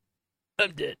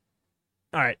I'm dead.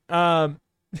 All right.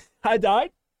 I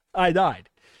died.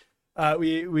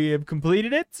 We have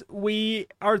completed it. We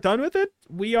are done with it.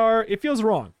 It feels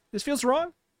wrong. This feels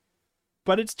wrong,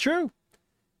 but it's true.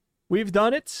 We've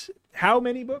done it. How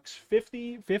many books?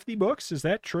 50 books. Is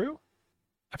that true?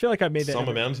 I feel like I made that some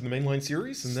amount in the mainline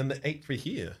series and then the 8 for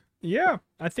here. Yeah,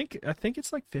 I think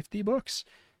it's like 50 books.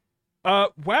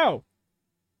 Wow.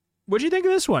 What'd you think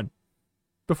of this one?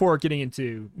 Before getting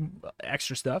into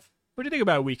extra stuff, what do you think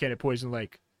about Weekend at Poison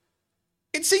Lake?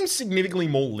 It seems significantly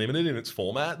more limited in its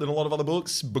format than a lot of other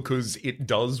books because it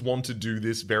does want to do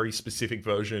this very specific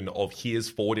version of here's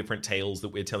 4 different tales that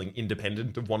we're telling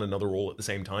independent of one another all at the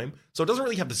same time. So it doesn't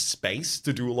really have the space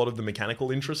to do a lot of the mechanical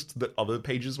interest that other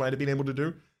pages might have been able to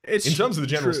do. In terms of the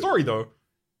general story, though,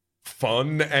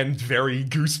 fun and very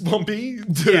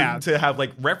goosebumpy to have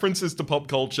like references to pop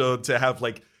culture, to have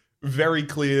like very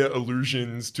clear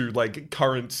allusions to like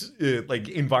current like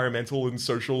environmental and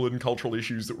social and cultural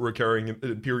issues that were occurring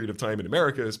in a period of time in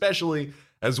America, especially,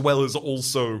 as well as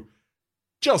also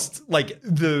just like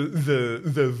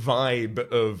the vibe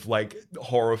of like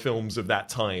horror films of that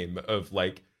time of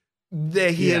like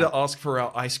they're here to ask for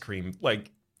our ice cream.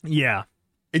 Like, yeah,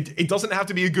 it doesn't have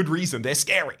to be a good reason. They're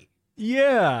scary.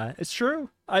 Yeah, it's true.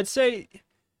 I'd say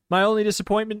my only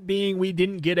disappointment being we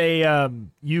didn't get a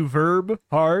you verb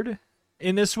hard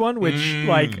in this one, which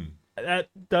like that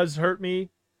does hurt me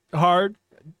hard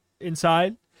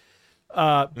inside.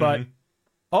 But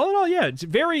all in all, yeah, it's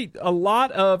a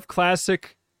lot of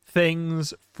classic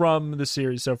things from the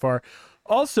series so far.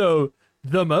 Also,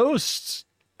 the most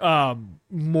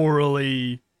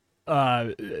morally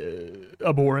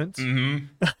abhorrent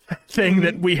thing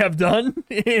that we have done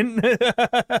in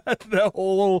the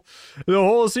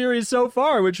whole series so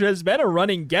far, which has been a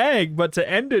running gag, but to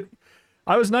end it,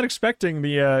 I was not expecting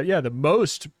the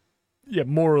most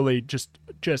morally just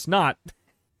not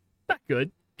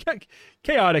good,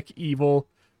 chaotic evil,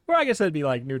 or I guess that'd be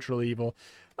like neutral evil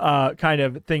kind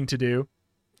of thing to do.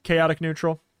 Chaotic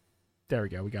neutral. There we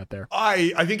go. We got there.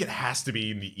 I think it has to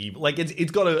be in the evil. Like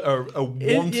it's got a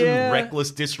wanton,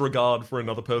 reckless disregard for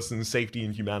another person's safety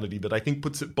and humanity that I think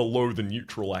puts it below the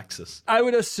neutral axis. I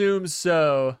would assume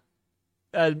so.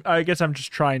 I guess I'm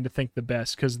just trying to think the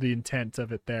best because the intent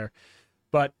of it there.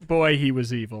 But boy, he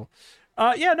was evil.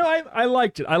 Yeah, no, I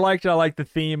liked it. I liked the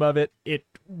theme of it. It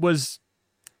was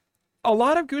a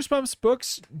lot of Goosebumps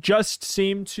books just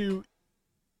seem to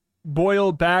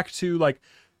boil back to like,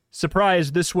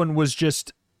 surprise, this one was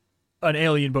just an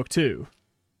alien book too.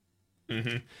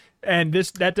 Mm-hmm. And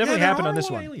that definitely happened on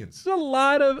this one. Aliens. There's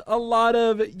a lot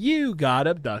of you got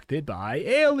abducted by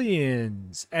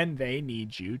aliens and they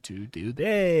need you to do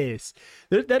this.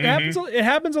 That happens. It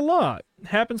happens a lot. It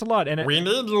happens a lot. And we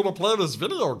need you to play this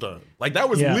video game. Like that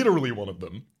was literally one of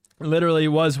them. Literally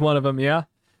was one of them. Yeah.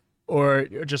 Or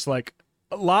just like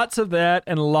lots of that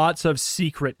and lots of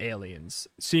secret aliens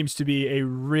seems to be a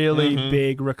really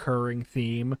big recurring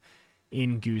theme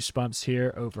in Goosebumps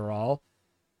here overall.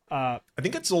 I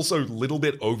think it's also a little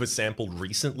bit oversampled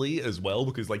recently as well,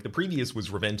 because like the previous was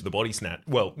Revenge of the Body Snatch.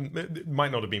 Well, it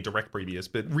might not have been direct previous,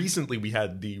 but recently we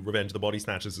had the Revenge of the Body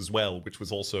Snatchers as well, which was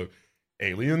also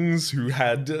aliens who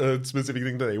had a specific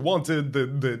thing that they wanted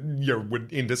that were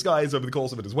in disguise over the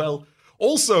course of it as well.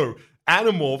 Also,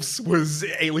 Animorphs was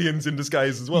aliens in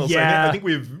disguise as well. Yeah, so I think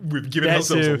we've given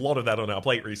ourselves a lot of that on our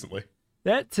plate recently.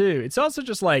 That too. It's also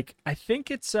just like, I think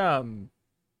it's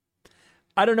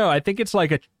I don't know. I think it's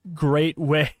like a great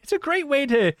way. It's a great way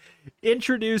to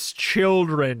introduce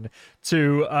children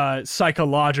to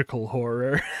psychological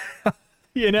horror.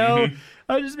 You know,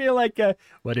 I just feel like,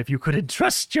 what if you couldn't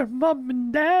trust your mom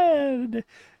and dad?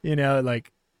 You know,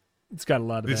 like it's got a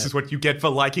lot of. This is what you get for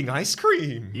liking ice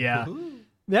cream. Yeah,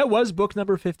 that was book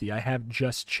number 50. I have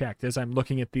just checked as I'm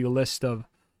looking at the list of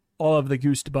all of the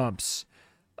Goosebumps.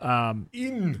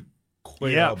 Incredible.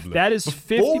 Yeah, that is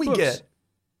 50 books.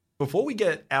 Before we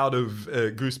get out of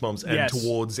Goosebumps and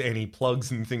towards any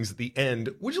plugs and things at the end,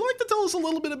 would you like to tell us a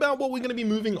little bit about what we're going to be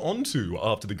moving on to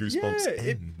after the Goosebumps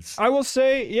ends? I will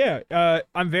say,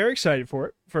 I'm very excited for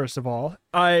it, first of all.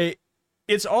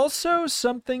 It's also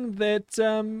something that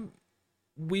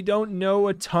we don't know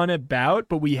a ton about,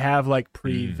 but we have like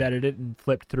pre-vetted it and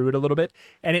flipped through it a little bit.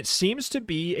 And it seems to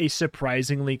be a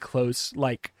surprisingly close,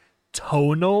 like,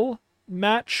 tonal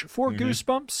match for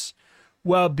Goosebumps,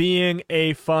 while being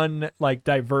a fun, like,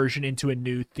 diversion into a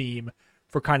new theme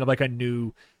for kind of like a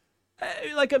new,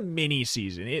 like a mini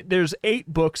season. There's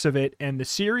 8 books of it, and the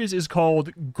series is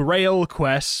called Grail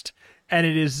Quest, and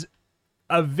it is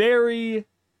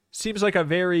seems like a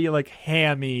very, like,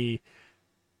 hammy,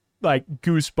 like,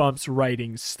 Goosebumps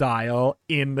writing style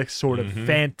in the sort of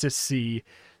fantasy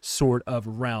sort of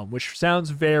realm, which sounds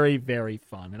very, very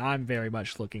fun, and I'm very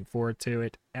much looking forward to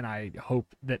it, and I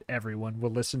hope that everyone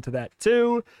will listen to that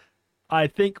too. I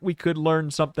think we could learn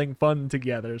something fun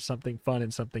together, something fun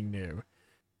and something new.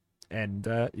 And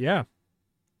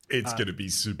it's gonna be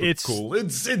super cool.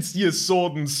 It's your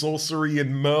sword and sorcery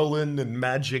and Merlin and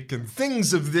magic and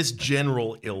things of this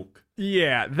general ilk.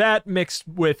 Yeah, that mixed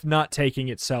with not taking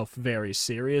itself very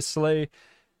seriously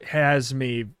has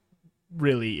me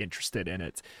really interested in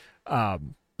it.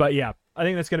 But yeah, I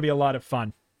think that's going to be a lot of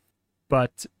fun.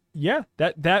 But yeah,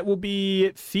 that will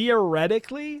be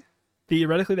theoretically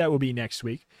that will be next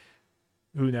week.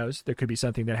 Who knows? There could be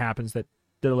something that happens that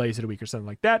delays it a week or something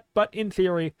like that. But in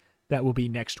theory, that will be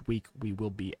next week. We will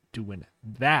be doing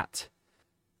that.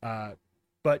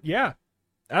 But yeah,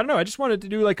 I don't know. I just wanted to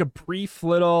do like a brief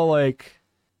little, like,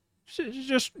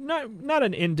 just not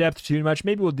an in-depth too much.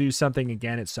 Maybe we'll do something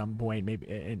again at some point, maybe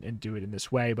and do it in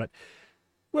this way. But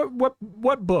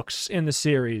what books in the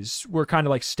series were kind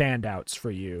of like standouts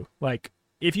for you? Like,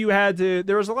 if you had to,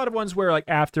 there was a lot of ones where like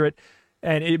after it,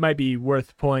 and it might be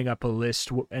worth pulling up a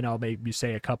list, and I'll maybe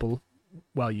say a couple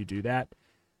while you do that.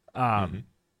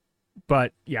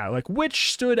 But yeah, like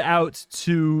which stood out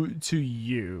to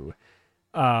you?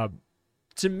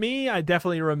 To me, I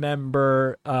definitely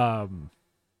remember.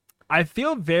 I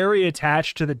feel very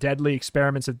attached to the Deadly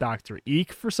Experiments of Dr.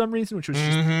 Eek for some reason, which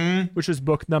was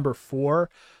book number 4.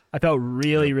 I felt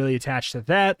really, really attached to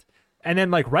that. And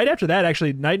then, like, right after that,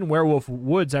 actually, Night in Werewolf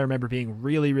Woods, I remember being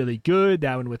really, really good.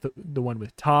 That one with the one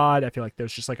with Todd, I feel like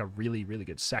there's just like a really, really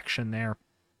good section there.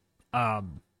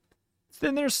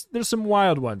 Then there's some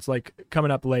wild ones, like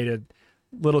coming up later,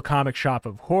 Little Comic Shop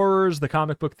of Horrors, the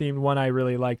comic book themed one I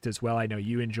really liked as well. I know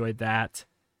you enjoyed that.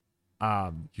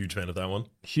 Huge fan of that one.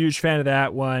 Huge fan of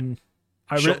that one.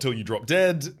 Shot Till You Drop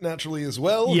Dead, naturally, as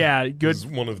well. Yeah, good.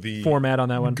 One of the format on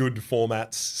that one. Good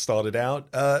formats started out.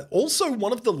 Also,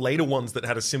 one of the later ones that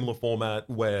had a similar format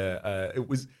where it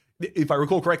was, if I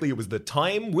recall correctly, it was the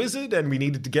Time Wizard, and we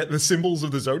needed to get the symbols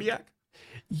of the Zodiac.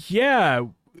 Yeah,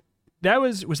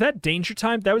 was that Danger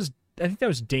Time? I think that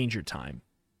was Danger Time.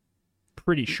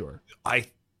 Pretty sure.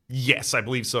 Yes, I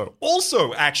believe so.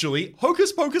 Also, actually,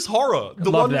 Hocus Pocus Horror,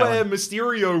 the Love one that where one.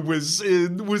 Mysterio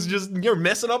was just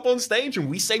messing up on stage, and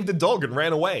we saved the dog and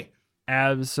ran away.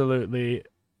 Absolutely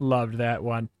loved that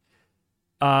one.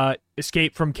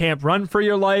 Escape from Camp Run for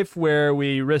Your Life, where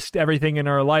we risked everything in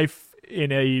our life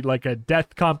in a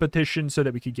death competition so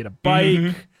that we could get a bike.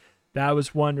 Mm-hmm. That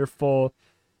was wonderful.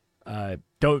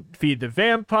 Don't Feed the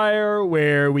Vampire,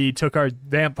 where we took our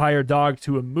vampire dog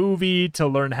to a movie to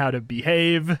learn how to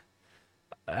behave.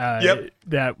 Yep.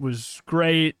 That was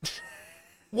great.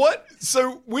 What?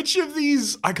 So which of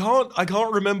these? I can't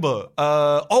remember.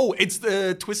 It's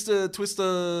the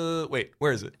Twister. Wait,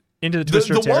 where is it? Into the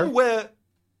Twister of Terror? The one where...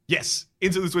 Yes,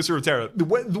 Into the Twister of Terror.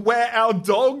 Where our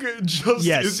dog just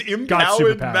is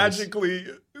empowered magically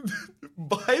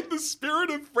by the spirit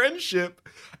of friendship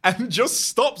and just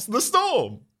stops the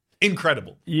storm.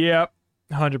 Incredible. Yep,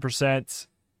 100%.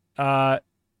 I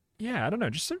don't know.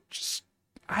 Just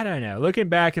I don't know. Looking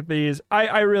back at these,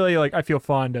 I really I feel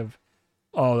fond of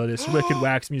all of this. Wicked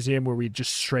Wax Museum, where we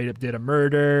just straight up did a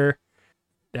murder.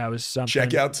 That was something.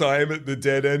 Checkout time at the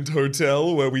Dead End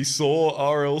Hotel, where we saw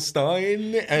R.L.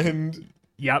 Stein, and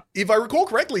yep. If I recall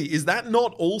correctly, is that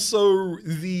not also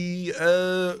the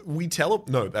We Teleport?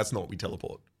 No, that's not We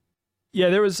Teleport. Yeah,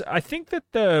 there was. I think that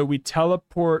the We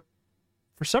Teleport.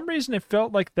 For some reason, it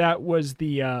felt like that was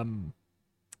the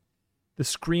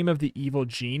Scream of the Evil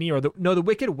Genie, or the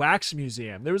Wicked Wax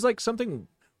Museum. There was something.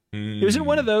 It was in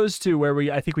one of those two where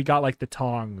I think we got the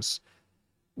tongs,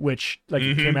 which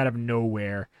it came out of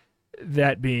nowhere.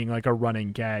 That being a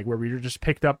running gag where we were just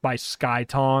picked up by sky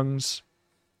tongs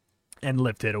and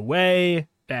lifted away.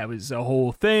 That was a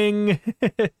whole thing.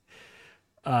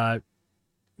 Let's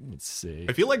see.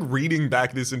 I feel like reading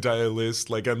back this entire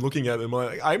list, I'm looking at them,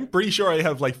 I'm pretty sure I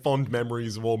have fond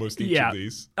memories of almost each of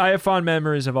these. I have fond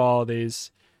memories of all of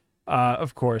these.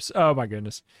 Of course. Oh my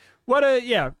goodness.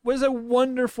 Was a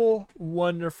wonderful,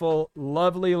 wonderful,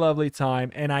 lovely, lovely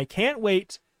time. And I can't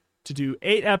wait to do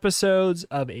 8 episodes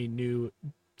of a new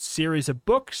series of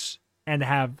books and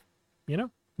have,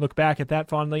 look back at that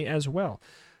fondly as well.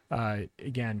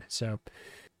 Again, so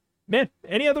man,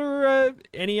 any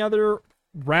other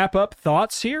wrap up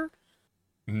thoughts here?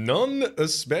 None,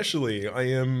 especially. I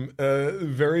am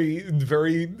very,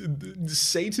 very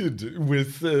sated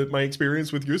with my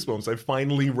experience with Goosebumps. I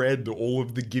finally read all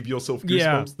of the Give Yourself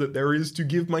Goosebumps that there is to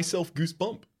give myself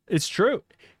Goosebump. It's true.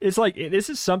 It's this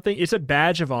is something, it's a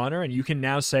badge of honor, and you can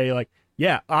now say,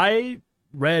 I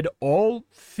read all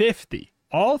 50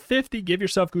 Give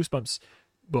Yourself Goosebumps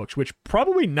books, which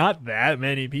probably not that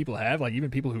many people have, even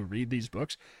people who read these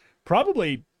books.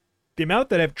 Probably the amount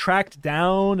that I've tracked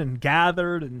down and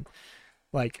gathered and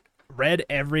read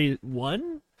every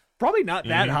one, probably not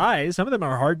that high. Some of them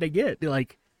are hard to get. We're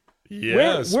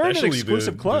an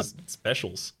exclusive club. The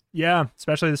specials. Yeah,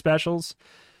 especially the specials.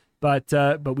 But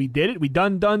we did it. We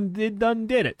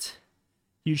did it.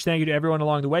 Huge thank you to everyone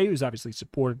along the way who's obviously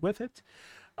supported with it.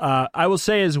 I will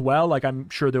say as well, I'm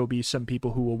sure there will be some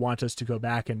people who will want us to go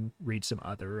back and read some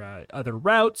other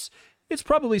routes. It's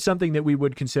probably something that we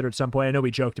would consider at some point. I know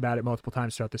we joked about it multiple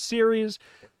times throughout the series.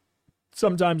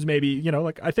 Sometimes maybe,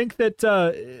 I think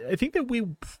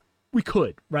that we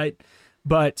could, right?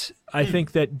 But I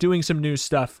think that doing some new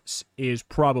stuff is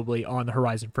probably on the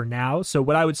horizon for now. So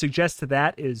what I would suggest to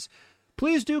that is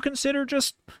please do consider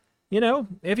just,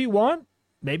 if you want,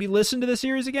 maybe listen to the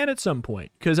series again at some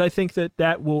point. Because I think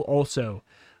that will also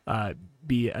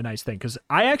be a nice thing. Because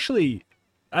I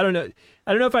don't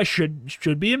know if I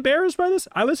should be embarrassed by this.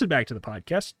 I listen back to the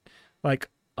podcast.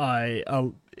 I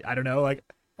don't know,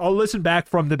 I'll listen back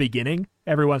from the beginning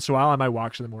every once in a while on my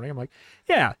walks in the morning. I'm like,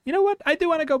 yeah, you know what? I do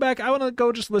want to go back. I want to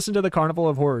go just listen to the Carnival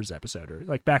of Horrors episode,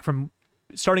 or back from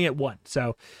starting at 1.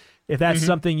 So if that's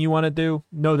something you want to do,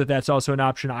 know that that's also an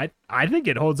option. I think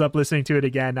it holds up listening to it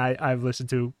again. I've listened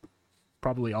to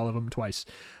probably all of them twice.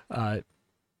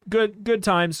 Good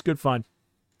times, good fun.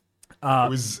 I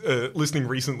was listening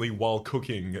recently while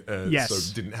cooking,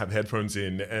 so didn't have headphones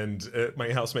in, and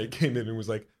my housemate came in and was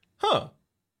like, huh,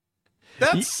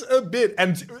 that's a bit,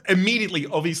 and immediately,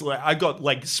 obviously, I got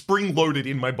spring-loaded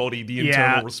in my body the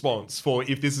internal response for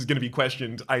if this is going to be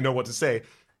questioned, I know what to say.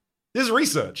 There's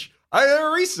research.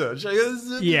 I research,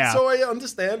 so I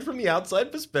understand from the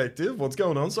outside perspective what's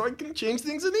going on, so I can change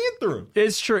things in the interim.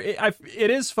 It's true.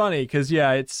 It is funny, because,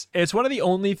 it's one of the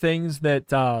only things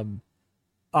that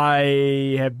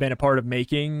I have been a part of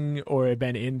making or have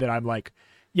been in that I'm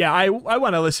I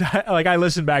want to listen. I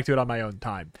listen back to it on my own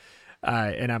time.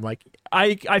 And I'm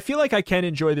I feel like I can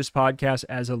enjoy this podcast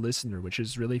as a listener, which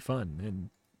is really fun. And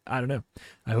I don't know.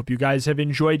 I hope you guys have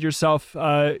enjoyed yourself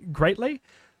greatly.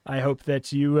 I hope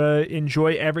that you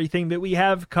enjoy everything that we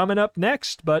have coming up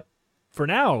next. But for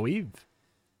now, we've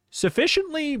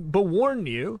sufficiently bewarned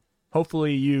you.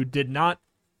 Hopefully you did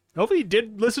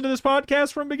listen to this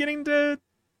podcast from beginning to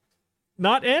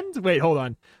not end. Wait, hold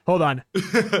on.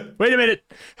 Wait a minute.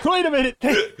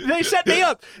 They set me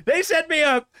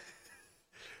up.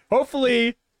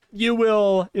 Hopefully you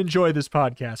will enjoy this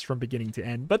podcast from beginning to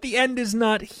end. But the end is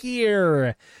not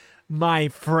here, my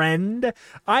friend.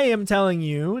 I am telling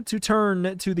you to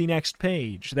turn to the next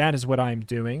page. That is what I'm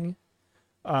doing.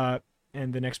 And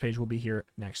the next page will be here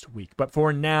next week. But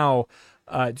for now,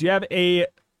 do you have a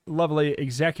lovely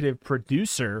executive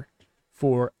producer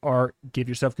for our Give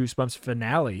Yourself Goosebumps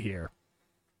finale here?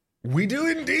 We do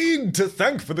indeed. To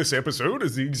thank for this episode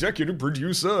as the executive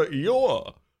producer,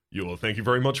 Yor. Thank you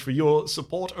very much for your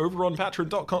support over on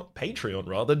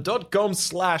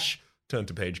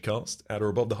patreon.com/turn-to-pagecast at or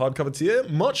above the hardcover tier.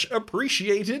 Much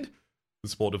appreciated. The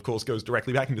support, of course, goes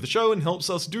directly back into the show and helps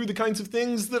us do the kinds of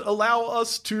things that allow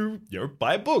us to,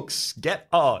 buy books, get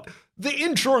art, the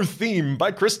intro theme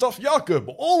by Christoph Jakob,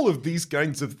 all of these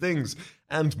kinds of things,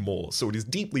 and more. So it is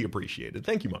deeply appreciated.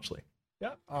 Thank you, Muchly.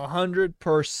 Yeah,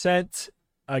 100%.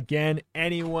 Again,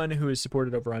 anyone who is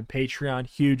supported over on Patreon,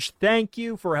 huge thank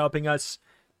you for helping us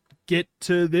get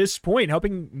to this point,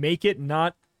 helping make it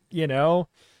not,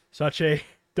 such a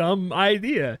dumb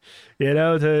idea,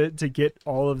 to get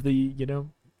all of the,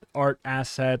 art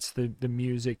assets, the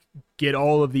music, get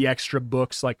all of the extra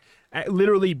books, like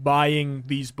literally buying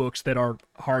these books that are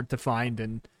hard to find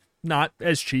and not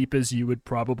as cheap as you would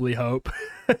probably hope.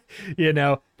 Thank you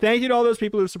to all those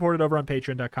people who supported over on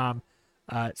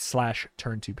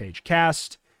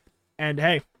patreon.com/turn-to-pagecast. And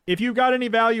hey, if you got any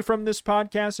value from this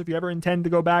podcast, if you ever intend to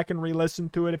go back and re-listen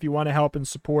to it, if you want to help and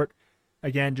support,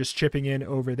 again, just chipping in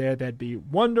over there, that'd be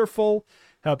wonderful.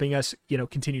 Helping us,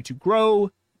 continue to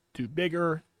grow, do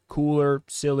bigger, cooler,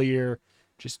 sillier,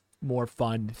 just more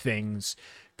fun things.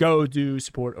 Go do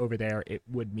support over there. It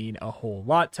would mean a whole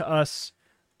lot to us.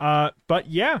 But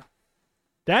yeah,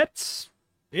 that's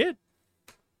it.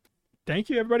 Thank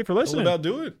you, everybody, for listening. All about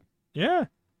do it. Yeah.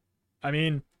 I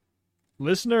mean,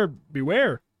 listener,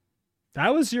 beware.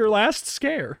 That was your last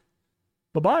scare.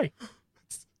 Bye-bye.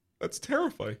 That's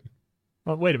terrifying.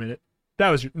 Oh, wait a minute.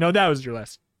 That was your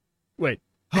last. Wait.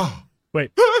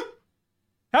 Wait.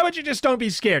 How about you just don't be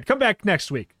scared? Come back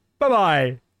next week.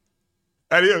 Bye-bye.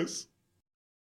 Adios.